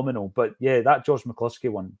phenomenal. But yeah, that George McCluskey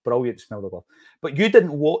one, brilliant. Smell the glove. But you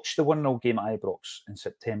didn't watch the 1-0 game at Ibrox in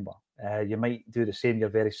September. You might do the same. You're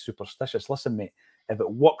very superstitious. Listen, mate, if it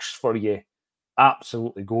works for you,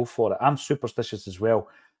 absolutely go for it. I'm superstitious as well.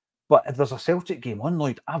 But if there's a Celtic game on,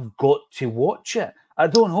 Lloyd, I've got to watch it. I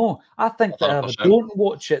don't know. I think that if I don't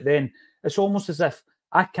watch it, then it's almost as if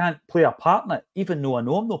I can't play a part in it, even though I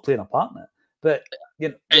know I'm not playing a part in it. But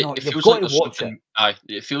you've got to watch it. Aye,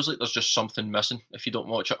 it feels like there's just something missing if you don't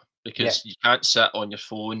watch it, because you can't sit on your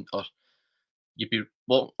phone, or you'd be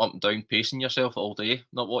walking up and down pacing yourself all day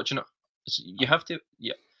not watching it. You have to.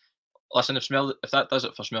 Yeah, listen, if that does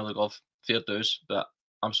it for Smell the Glove, fair dues. But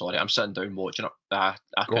I'm sorry, I'm sitting down watching it. I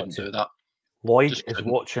couldn't do that. Lloyd is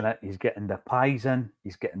watching it. He's getting the pies in.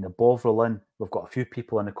 He's getting the Bovril in. We've got a few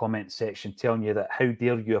people in the comment section telling you that how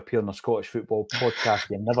dare you appear on a Scottish football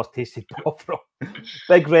podcast? You've never tasted Bovril.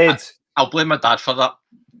 Big Red. I'll blame my dad for that.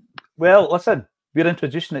 Well, listen, we're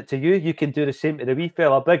introducing it to you. You can do the same to the wee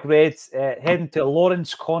fella. Big Red heading to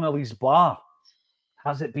Lawrence Connolly's bar.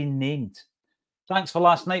 Has it been named? Thanks for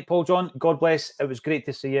last night, Paul John. God bless. It was great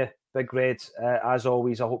to see you, Big Red. As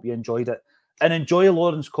always, I hope you enjoyed it. And enjoy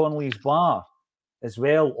Lawrence Connolly's bar as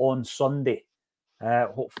well on Sunday.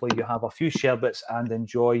 Hopefully you have a few sherbets and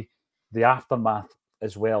enjoy the aftermath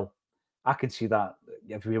as well. I can see that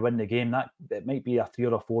if we win the game, that it might be a 3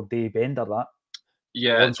 or 4 day bender. That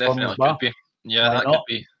it definitely could be. Yeah,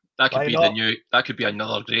 that could be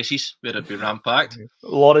another Gracie's where it'd be rampacked.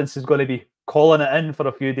 Lawrence is going to be calling it in for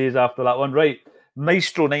a few days after that one, right?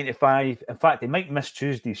 Maestro 95. In fact, he might miss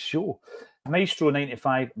Tuesday's show. Maestro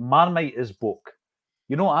 95. Marmite is book.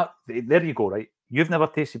 You know, there you go, right? You've never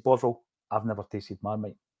tasted Bovril. I've never tasted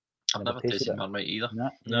Marmite. I've never tasted Marmite either. No.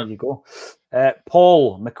 There you go.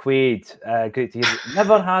 Paul McQuaid, great to hear you.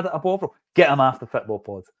 Never had a Bovril. Get him off the football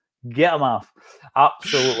pod. Get him off.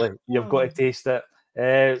 Absolutely. You've got to taste it.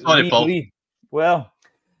 Sorry, Paul. Well,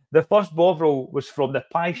 the first Bovril was from the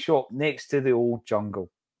pie shop next to the old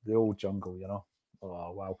jungle. The old jungle, you know.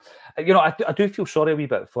 Oh, wow. You know, I do feel sorry a wee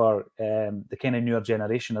bit for the kind of newer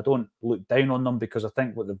generation. I don't look down on them, because I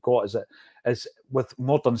think what they've got is with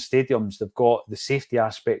modern stadiums, they've got the safety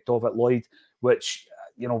aspect of it, Lloyd, which,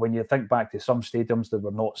 you know, when you think back to some stadiums, they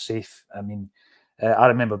were not safe. I mean, I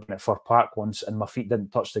remember being at Fir Park once and my feet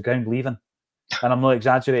didn't touch the ground leaving. And I'm not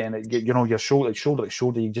exaggerating. You know, your shoulder to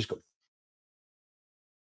shoulder, you just got...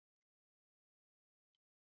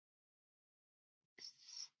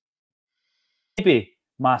 Maybe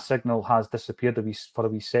my signal has disappeared for a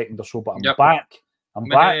wee second or so, but I'm back.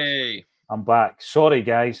 I'm back. Sorry,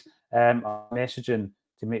 guys. I'm messaging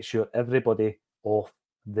to make sure everybody off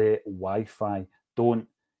the Wi-Fi. Don't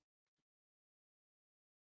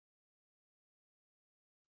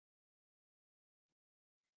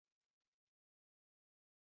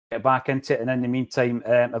get back into it. And in the meantime,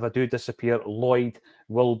 if I do disappear, Lloyd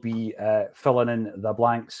will be filling in the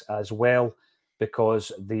blanks as well,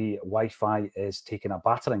 because the Wi-Fi is taking a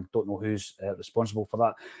battering. Don't know who's responsible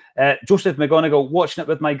for that. Joseph McGonigal, watching it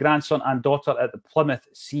with my grandson and daughter at the Plymouth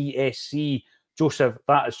CSC. Joseph,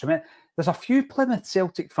 that is tremendous. There's a few Plymouth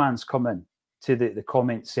Celtic fans coming to the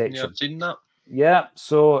comment section. Yeah, I've seen that. Yeah,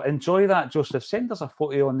 so enjoy that, Joseph. Send us a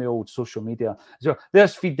photo on the old social media. So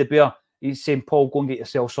there's Feed the Bear. He's saying, Paul, go and get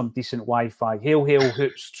yourself some decent Wi-Fi. Hail, hail,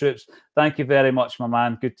 hoops, troops. Thank you very much, my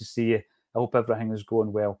man. Good to see you. I hope everything is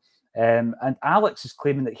going well. And Alex is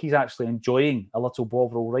claiming that he's actually enjoying a little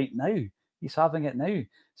Bovril right now. He's having it now.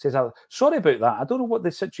 Says, sorry about that. I don't know what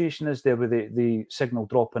the situation is there with the signal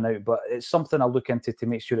dropping out, but it's something I'll look into to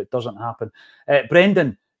make sure it doesn't happen.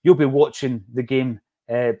 Brendan, you'll be watching the game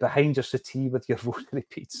behind your settee with your rosary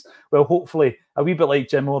beads. Well, hopefully, a wee bit like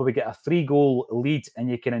Jim Moore, we get a 3-goal lead and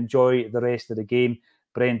you can enjoy the rest of the game.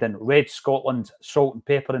 Brendan, Red Scotland, salt and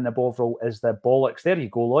pepper in the Bovril is the bollocks. There you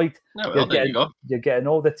go, Lloyd. Yeah, well, there you go. You're getting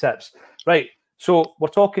all the tips. Right, so we're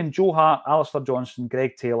talking Joe Hart, Alistair Johnston,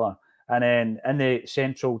 Greg Taylor, and then in the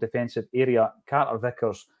central defensive area, Carter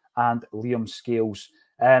Vickers and Liam Scales.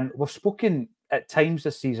 We've spoken at times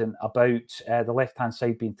this season about the left-hand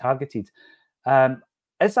side being targeted.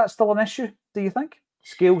 Is that still an issue, do you think?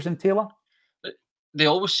 Scales and Taylor? They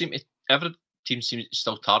always seem to, every team seems to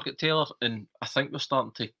still target Taylor, and I think we're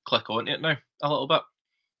starting to click onto it now a little bit.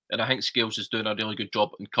 And I think Scales is doing a really good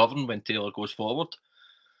job in covering when Taylor goes forward.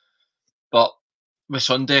 But with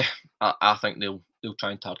Sunday, I think they'll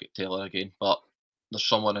try and target Taylor again. But there's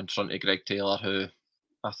someone in front of Greg Taylor who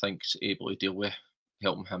I think is able to deal with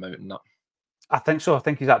helping him out in that. I think so. I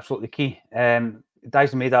think he's absolutely key.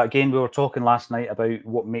 Dyson made that again. We were talking last night about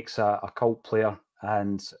what makes a cult player,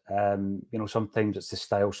 and sometimes it's the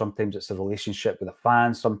style, sometimes it's the relationship with the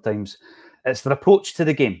fans, sometimes it's their approach to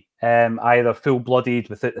the game. Either full-blooded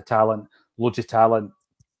without the talent, loads of talent,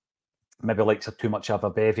 maybe likes too much of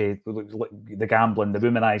a bevy, the gambling, the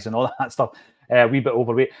womanising, all that stuff. A wee bit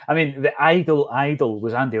overweight. I mean, the idol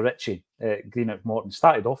was Andy Ritchie, Greenock Morton.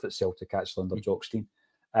 Started off at Celtic actually under Jock Stein.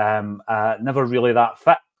 Never really that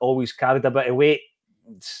fit. Always carried a bit of weight.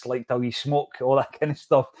 Liked a wee smoke, all that kind of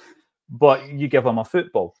stuff. But you give him a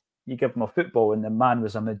football. And the man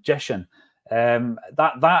was a magician.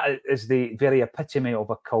 That is the very epitome of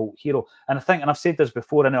a cult hero. And I think, and I've said this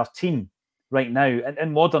before, in our team right now,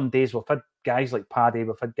 in modern days, we've had guys like Paddy,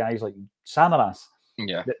 we've had guys like Samaras.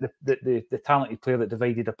 Yeah. The talented player that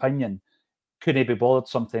divided opinion couldn't be bothered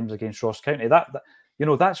sometimes against Ross County.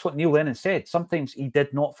 That's what Neil Lennon said. Sometimes he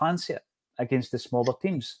did not fancy it against the smaller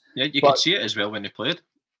teams. Yeah, you could see it as well when they played.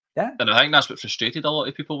 Yeah. And I think that's what frustrated a lot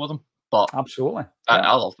of people with him. But absolutely. Yeah.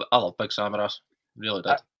 I love Big Samaras. Really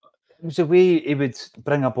did. It was the way he would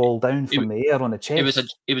bring a ball down from the air on the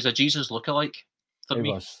chest. He was a Jesus lookalike for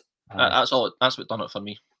me. That's what done it for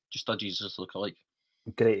me. Just a Jesus lookalike.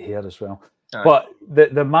 Great hair as well. But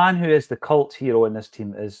the man who is the cult hero in this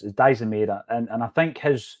team is Dyson Meira, and I think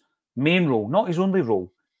his main role, not his only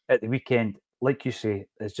role at the weekend, like you say,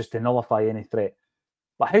 is just to nullify any threat.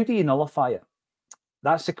 But how do you nullify it?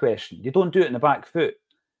 That's the question. You don't do it in the back foot.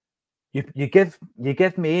 You give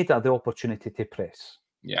Maeda the opportunity to press.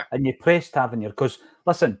 Yeah. And you press Tavernier, because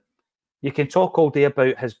listen, you can talk all day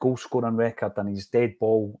about his goal scoring record and his dead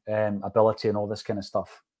ball ability and all this kind of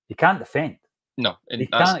stuff. You can't defend. No, and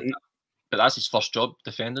but that's his first job,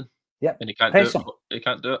 defending. Yeah, and he can't do it. He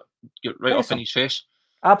can't do it. Get right up in his face.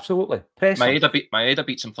 Absolutely, Maeda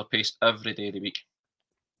beats him for pace every day of the week.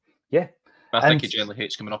 Yeah, I think he generally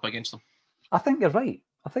hates coming up against him. I think you're right.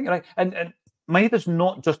 And Maeda's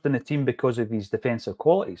not just in the team because of his defensive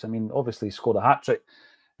qualities. I mean, obviously he scored a hat-trick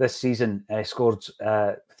this season, scored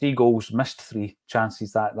 3 goals, missed 3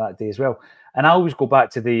 chances that day as well. And I always go back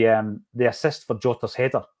to the assist for Jota's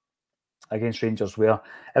header against Rangers, where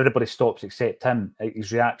everybody stops except him.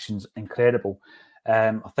 His reaction's incredible.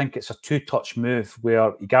 I think it's a 2-touch move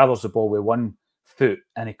where he gathers the ball with one foot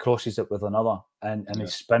and he crosses it with another, and he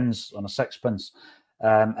spins on a sixpence.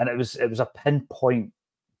 And it was a pinpoint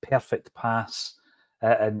perfect pass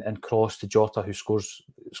and cross to Jota, who scores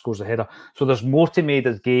the header. So there's more to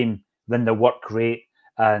Maeda's game than the work rate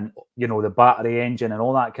and the battery engine and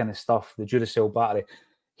all that kind of stuff, the Duracell battery.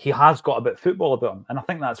 He has got a bit of football about him, and I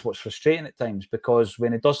think that's what's frustrating at times, because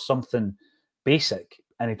when he does something basic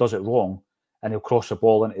and he does it wrong and he'll cross the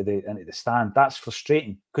ball into the stand, that's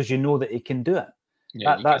frustrating because you know that he can do it.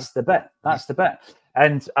 Yeah, that's the bit. That's the bit.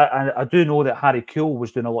 And I do know that Harry Kuehl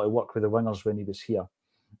was doing a lot of work with the wingers when he was here.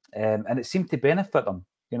 And it seemed to benefit them.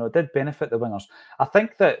 It did benefit the wingers. I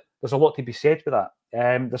think that there's a lot to be said for that.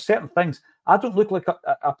 There's certain things. I don't look like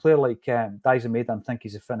a player like Dyson Maeda and think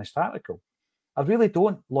he's a finished article. I really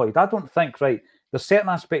don't, Lloyd. I don't think, there's certain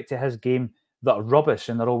aspects to his game that are rubbish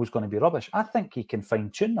and they're always going to be rubbish. I think he can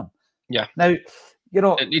fine-tune them. Yeah. Now,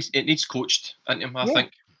 it needs coached into him, I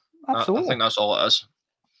think. Absolutely. I think that's all it is.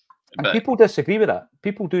 And people disagree with that.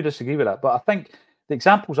 People do disagree with that. But I think the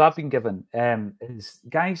examples I've been given is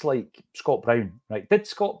guys like Scott Brown, right? Did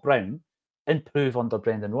Scott Brown improve under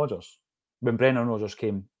Brendan Rodgers when Brendan Rodgers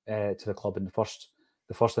came to the club in the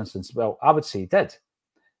first instance? Well, I would say he did.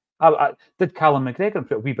 Did Callum McGregor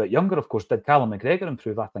improve? A wee bit younger, of course. Did Callum McGregor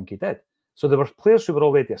improve? I think he did. So there were players who were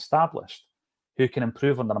already established who can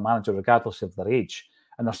improve under a manager regardless of their age.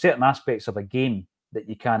 And there are certain aspects of a game that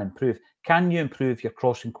you can improve. Can you improve your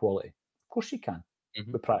crossing quality? Of course you can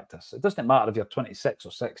with practice. It doesn't matter if you're 26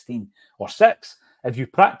 or 16 or 6. If you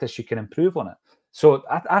practice, you can improve on it. So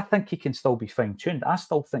I think he can still be fine-tuned. I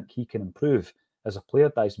still think he can improve as a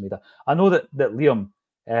player, Dice Maida. I know that Liam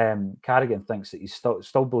Carrigan thinks that he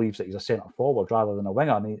still believes that he's a centre forward rather than a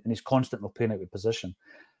winger, and he's constantly playing out of position.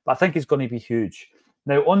 But I think he's going to be huge.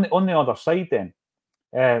 Now, on the other side, then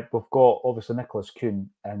we've got obviously Nicholas Kuhn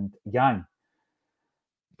and Yang.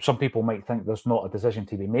 Some people might think there's not a decision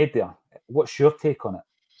to be made there. What's your take on it?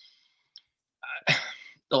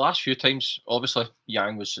 The last few times, obviously,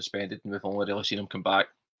 Yang was suspended, and we've only really seen him come back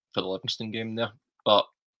for the Livingston game there. But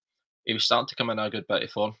he was starting to come in a good bit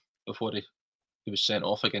of form before he was sent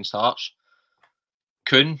off against Hearts.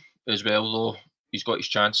 Kuhn as well, though, he's got his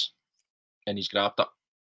chance and he's grabbed it.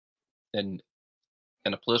 And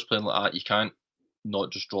a player's playing like that, you can't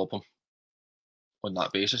not just drop him on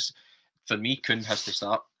that basis. For me, Kuhn has to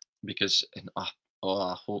start because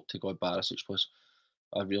I hope to God Barisic plays.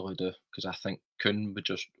 I really do, because I think Kuhn would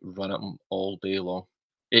just run at him all day long.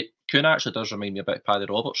 Kuhn actually does remind me a bit of Paddy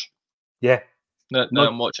Roberts. Yeah. When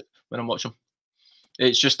I'm watching him.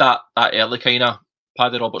 It's just that early kind of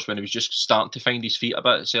Paddy Roberts when he was just starting to find his feet a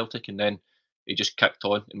bit at Celtic, and then he just kicked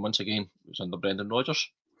on, and once again it was under Brendan Rodgers.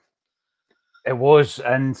 It was,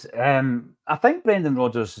 and I think Brendan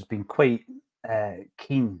Rodgers has been quite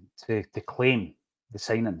keen to claim the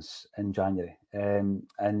signings in January,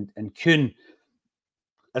 and Kuhn,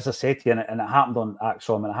 as I said to you, and it happened on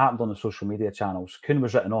Acsom and it happened on the social media channels, Kuhn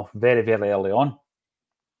was written off very, very early on.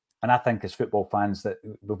 And I think as football fans that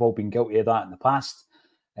we've all been guilty of that in the past.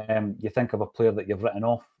 You think of a player that you've written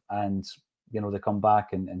off and, they come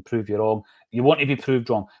back and prove you wrong. You want to be proved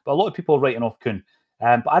wrong. But a lot of people are writing off Kuhn.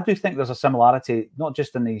 But I do think there's a similarity, not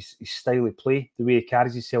just in his style of play, the way he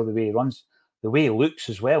carries himself, the way he runs, the way he looks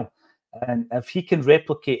as well. And if he can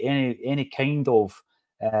replicate any kind of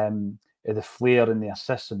the flair and the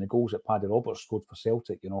assists and the goals that Paddy Roberts scored for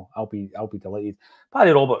Celtic, I'll be delighted.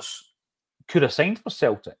 Paddy Roberts could have signed for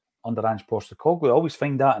Celtic under Ange Postecoglou. I always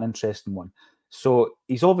find that an interesting one. So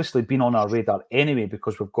he's obviously been on our radar anyway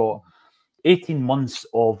because we've got 18 months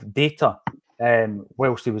of data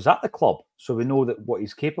whilst he was at the club. So we know that what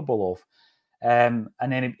he's capable of. And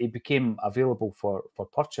then he became available for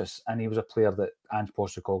purchase, and he was a player that Ange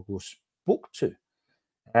Postecoglou spoke to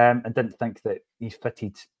and didn't think that he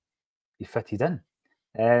fitted in.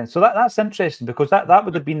 So that's interesting because that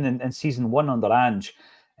would have been in season 1 under Ange.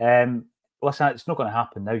 Listen, it's not going to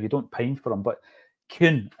happen now. You don't pine for him. But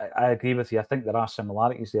Kuhn, I agree with you. I think there are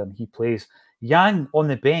similarities there, and he plays. Yang on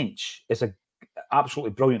the bench is an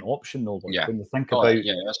absolutely brilliant option, though. Yeah. When you think about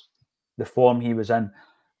the form he was in.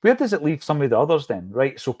 Where does it leave some of the others then?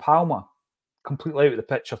 Right, so Palma, completely out of the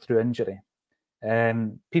picture through injury.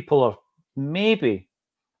 People are maybe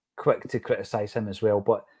quick to criticise him as well,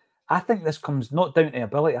 but I think this comes not down to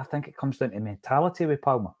ability. I think it comes down to mentality with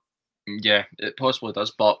Palma. Yeah, it possibly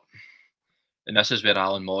does, and this is where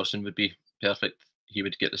Alan Morrison would be perfect. He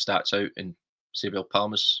would get the stats out and say, well,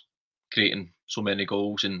 Palma's creating so many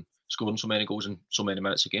goals and scoring so many goals in so many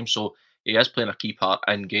minutes a game. So he is playing a key part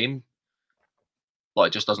in game, but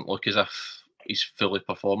it just doesn't look as if he's fully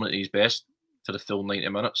performing at his best for the full 90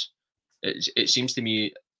 minutes. It seems to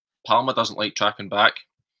me Palma doesn't like tracking back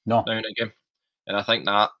now and again. And I think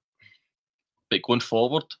that, but going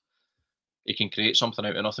forward, he can create something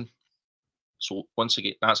out of nothing. So once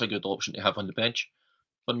again, that's a good option to have on the bench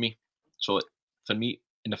for me. So for me,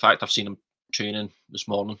 in the fact I've seen him training this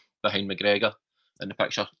morning behind McGregor in the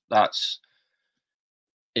picture,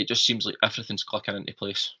 it just seems like everything's clicking into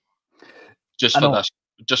place. Just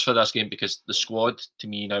for this game, because the squad to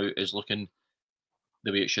me now is looking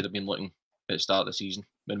the way it should have been looking at the start of the season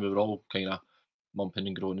when we were all kind of mumping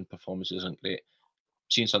and groaning performances isn't great.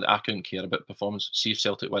 Seeing Sunday, I couldn't care about performance. See if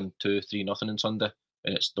Celtic win 2-3-0 on Sunday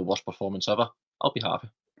and it's the worst performance ever, I'll be happy.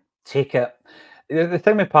 Take it. The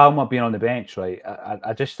thing with Palma being on the bench, right,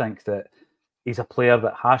 I just think that he's a player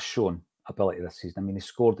that has shown ability this season. I mean, he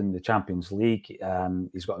scored in the Champions League.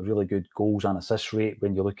 He's got a really good goals and assist rate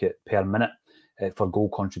when you look at per minute for goal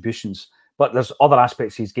contributions. But there's other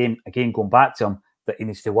aspects of his game, again, going back to him, that he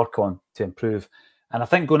needs to work on to improve. And I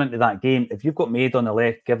think going into that game, if you've got Maid on the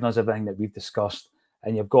left, giving us everything that we've discussed,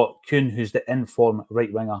 and you've got Kuhn, who's the in-form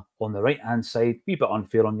right winger on the right-hand side, a wee bit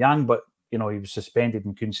unfair on Yang, but, he was suspended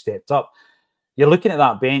and Kuhn stepped up. You're looking at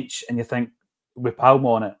that bench and you think, with Palma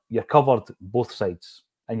on it, you're covered both sides.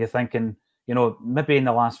 And you're thinking, maybe in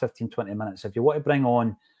the last 15, 20 minutes, if you want to bring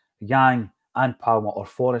on Yang and Palma or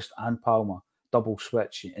Forrest and Palma, double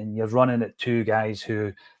switch, and you're running at two guys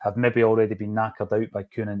who have maybe already been knackered out by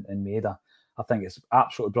Kuhn and Maeda, I think it's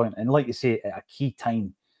absolutely brilliant. And like you say, at a key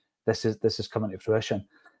time, this is coming to fruition.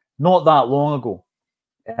 Not that long ago,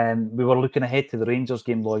 we were looking ahead to the Rangers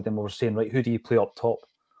game, Lloyd, and we were saying, right, who do you play up top?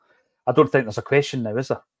 I don't think there's a question now, is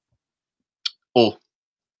there? Oh.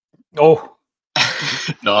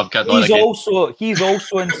 No, I'm kidding. He's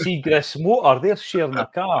also in Seagrass Motor. They're sharing a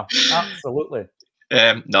car. Absolutely.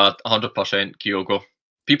 No, 100% Kyogo.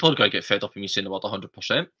 People are going to get fed up of me saying the word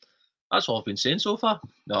 100%. That's all I've been saying so far.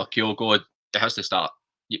 No, Kyogo, it has to start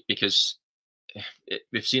because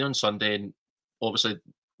we've seen on Sunday, and obviously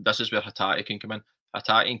this is where Hatate can come in.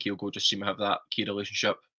 Hatate and Kyogo just seem to have that key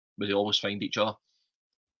relationship where they always find each other.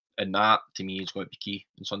 And that, to me, is going to be key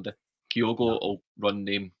on Sunday. Kyogo will run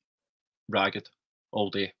them ragged all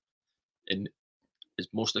day. And as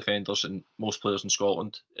most defenders and most players in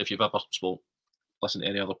Scotland, if you've ever listened to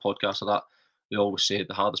any other podcast of that, they always say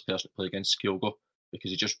the hardest person to play against is Kyogo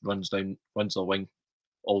because he just runs the wing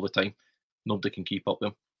all the time. Nobody can keep up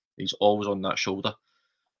with him. He's always on that shoulder.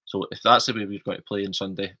 So if that's the way we're going to play on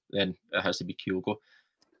Sunday, then it has to be Kyogo.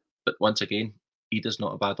 But once again, Ida's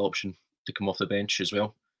not a bad option to come off the bench as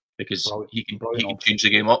well because he can change the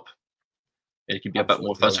game up. And he can be a bit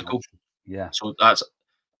more physical. Option. Yeah. So that's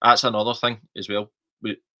another thing as well.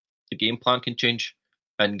 The game plan can change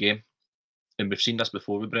in game, and we've seen this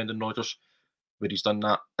before with Brendan Rodgers, where he's done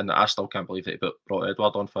that. And I still can't believe that he brought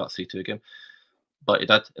Edward on for that 3-2 game, but he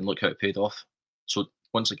did, and look how it paid off. So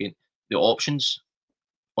once again, the options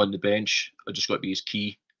on the bench are just got to be as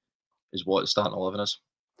key as what the starting 11 is.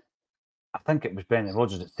 I think it was Brendan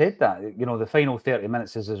Rodgers that said that. You know, the final 30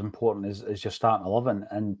 minutes is as important as your starting 11.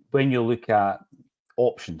 And when you look at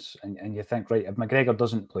options and you think, right, if McGregor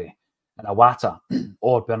doesn't play, and Awata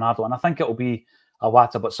or Bernardo, and I think it'll be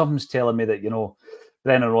Awata, but something's telling me that, you know,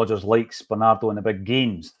 Brendan Rodgers likes Bernardo in the big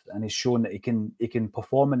games, and he's shown that he can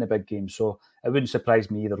perform in the big games. So it wouldn't surprise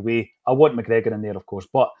me either way. I want McGregor in there, of course,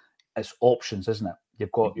 but it's options, isn't it?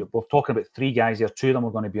 We're talking about 3 guys here. 2 of them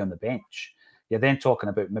are going to be on the bench. You're then talking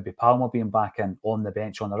about maybe Palmer being back in on the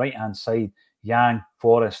bench on the right-hand side. Yang,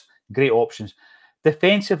 Forrest, great options.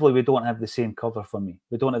 Defensively, we don't have the same cover for me.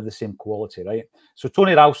 We don't have the same quality, right? So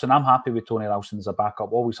Tony Ralston, I'm happy with Tony Ralston as a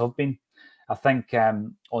backup. Always have been. I think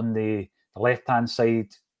on the left-hand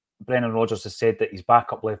side, Brendan Rodgers has said that his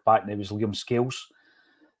backup left back now is Liam Scales.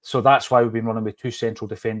 So that's why we've been running with 2 central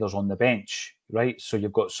defenders on the bench, right? So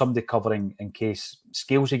you've got somebody covering in case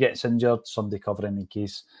Scalesy gets injured, somebody covering in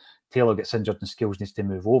case Taylor gets injured and Scales needs to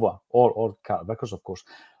move over, or Carter Vickers, of course.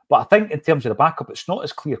 But I think in terms of the backup, it's not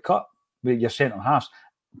as clear-cut with your centre-halves.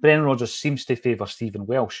 Brendan Rodgers seems to favour Stephen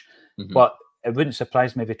Welsh, but it wouldn't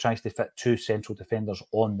surprise me if he tries to fit 2 central defenders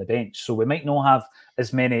on the bench. So we might not have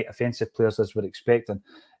as many offensive players as we're expecting.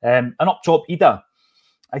 And up top, Ida,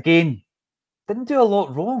 again, didn't do a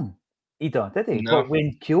lot wrong, Ida, did he? No. But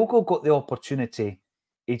when Kyogo got the opportunity,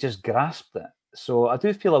 he just grasped it. So I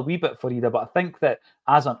do feel a wee bit for Ida, but I think that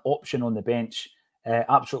as an option on the bench,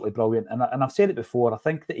 absolutely brilliant. And I've said it before, I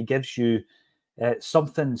think that he gives you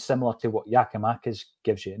something similar to what Giakoumakis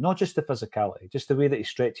gives you. Not just the physicality, just the way that he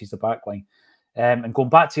stretches the back line. And going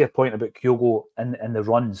back to your point about Kyogo and the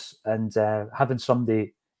runs and having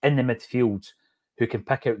somebody in the midfield who can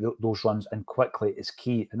pick out those runs and quickly is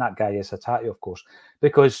key. And that guy is Hatate, of course,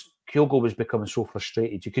 because Kyogo was becoming so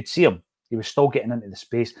frustrated. You could see him. He was still getting into the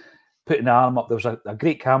space, putting the arm up. There was a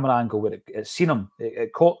great camera angle where it seen him.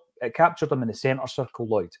 It captured him in the centre circle,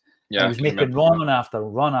 Lloyd. Yeah, he was making run after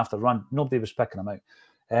run. Nobody was picking him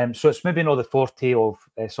out. So it's maybe not the forte of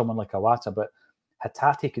someone like Awata, but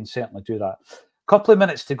Hatate can certainly do that. Couple of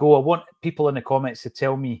minutes to go. I want people in the comments to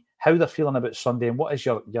tell me how they're feeling about Sunday and what is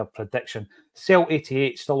your prediction.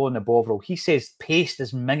 Cell88 still on the Bovril. He says paste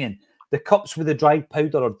is minging. The cups with the dried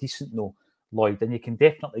powder are decent though, Lloyd, and you can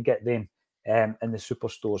definitely get them in the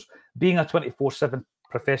superstores. Being a 24/7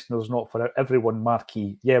 professional is not for everyone,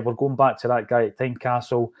 Marquis. Yeah, we're going back to that guy at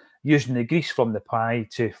Tynecastle, using the grease from the pie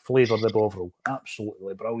to flavour the Bovril.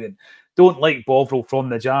 Absolutely brilliant. Don't like Bovril from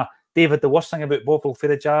the jar. David, the worst thing about Bovril for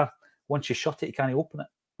the jar, once you shut it, you can't open it.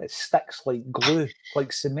 It sticks like glue,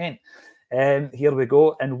 like cement. Here we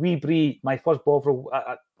go. And Wee Brie, my first Bovril,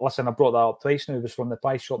 listen, I brought that up twice now. It was from the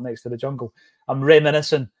pie shop next to the Jungle. I'm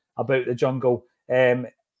reminiscing about the Jungle.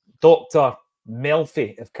 Dr.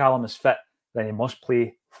 Melfi, if Callum is fit, then he must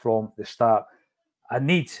play from the start. I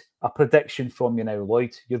need a prediction from you now,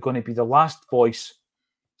 Lloyd. You're going to be the last voice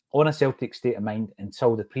on a Celtic State of Mind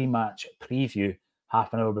until the pre-match preview,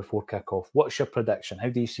 half an hour before kick-off. What's your prediction? How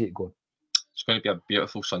do you see it going? It's going to be a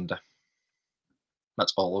beautiful Sunday.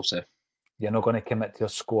 That's all I'll say. You're not going to commit to your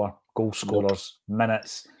score, goal scorers,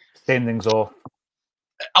 minutes, sendings off.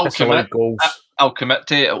 I'll commit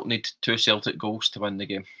to it. I'll need 2 Celtic goals to win the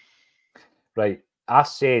game. Right. I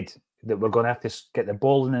said that we're going to have to get the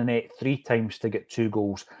ball in the net 3 times to get 2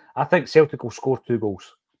 goals. I think Celtic will score 2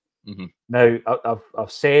 goals. Now,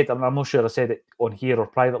 I've said, and I'm not sure I said it on here or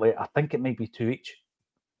privately, I think it might be 2 each.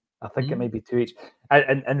 I think it might be 2 each.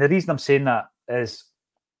 And the reason I'm saying that is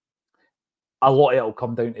a lot of it will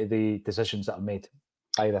come down to the decisions that are made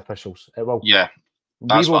by the officials. It will. Yeah.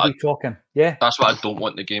 We will be talking. Yeah. That's what I don't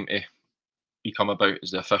want the game to become about,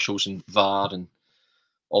 is the officials and VAR and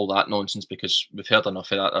all that nonsense, because we've heard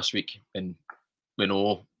enough of that this week, and we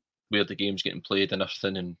know where the game's getting played and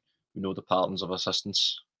everything, and we know the patterns of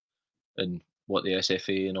assistance and what the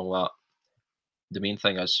SFA and all that. The main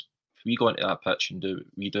thing is, if we go into that pitch and do what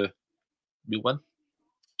we do, we'll win.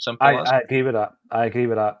 Simple as. I agree with that. I agree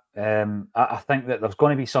with that. I think that there's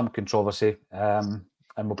going to be some controversy, and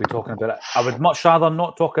we'll be talking about it. I would much rather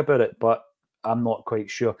not talk about it, but I'm not quite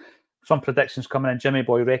sure. Some predictions coming in. Jimmy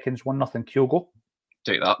Boy reckons 1-0 Kyogo.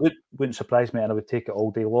 Take that. Wouldn't surprise me, and I would take it all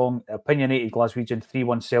day long. Opinionated Glaswegian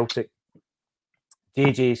 3-1 Celtic.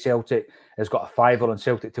 JJ Celtic has got a fiver on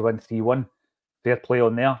Celtic to win 3-1. Fair play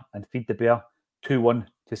on there. And Feed the Bear 2-1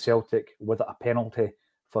 to Celtic with a penalty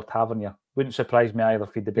for Tavernier. Wouldn't surprise me either,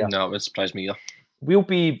 Feed the Bear. No, it wouldn't surprise me either. We'll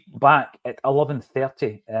be back at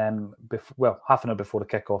 11:30, half an hour before the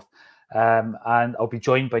kickoff. And I'll be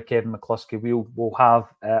joined by Kevin McCluskey. We'll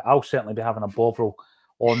have, I'll certainly be having a Bovril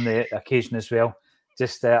on the occasion as well.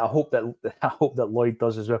 Just I hope that Lloyd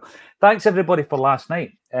does as well. Thanks everybody for last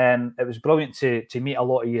night. It was brilliant to meet a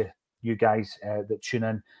lot of you guys that tune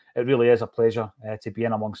in. It really is a pleasure to be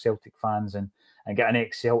in among Celtic fans and get an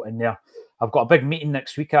ex-Celt in there. I've got a big meeting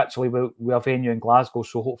next week actually with a venue in Glasgow,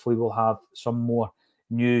 so hopefully we'll have some more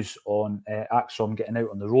news on Acsom getting out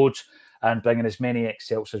on the roads and bringing as many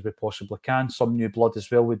ex-Celts as we possibly can. Some new blood as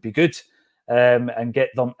well would be good, and get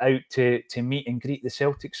them out to meet and greet the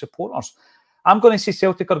Celtic supporters. I'm going to say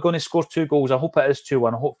Celtic are going to score 2 goals. I hope it is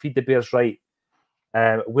 2-1. I hope Feed the Bear's right.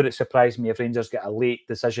 Would it surprise me if Rangers get a late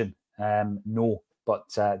decision? No.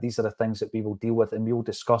 But these are the things that we will deal with and we will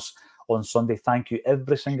discuss on Sunday. Thank you,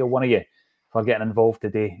 every single one of you, for getting involved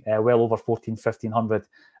today. Well over 1,500.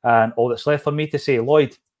 And all that's left for me to say,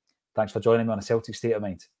 Lloyd, thanks for joining me on a Celtic State of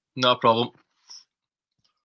Mind. No problem.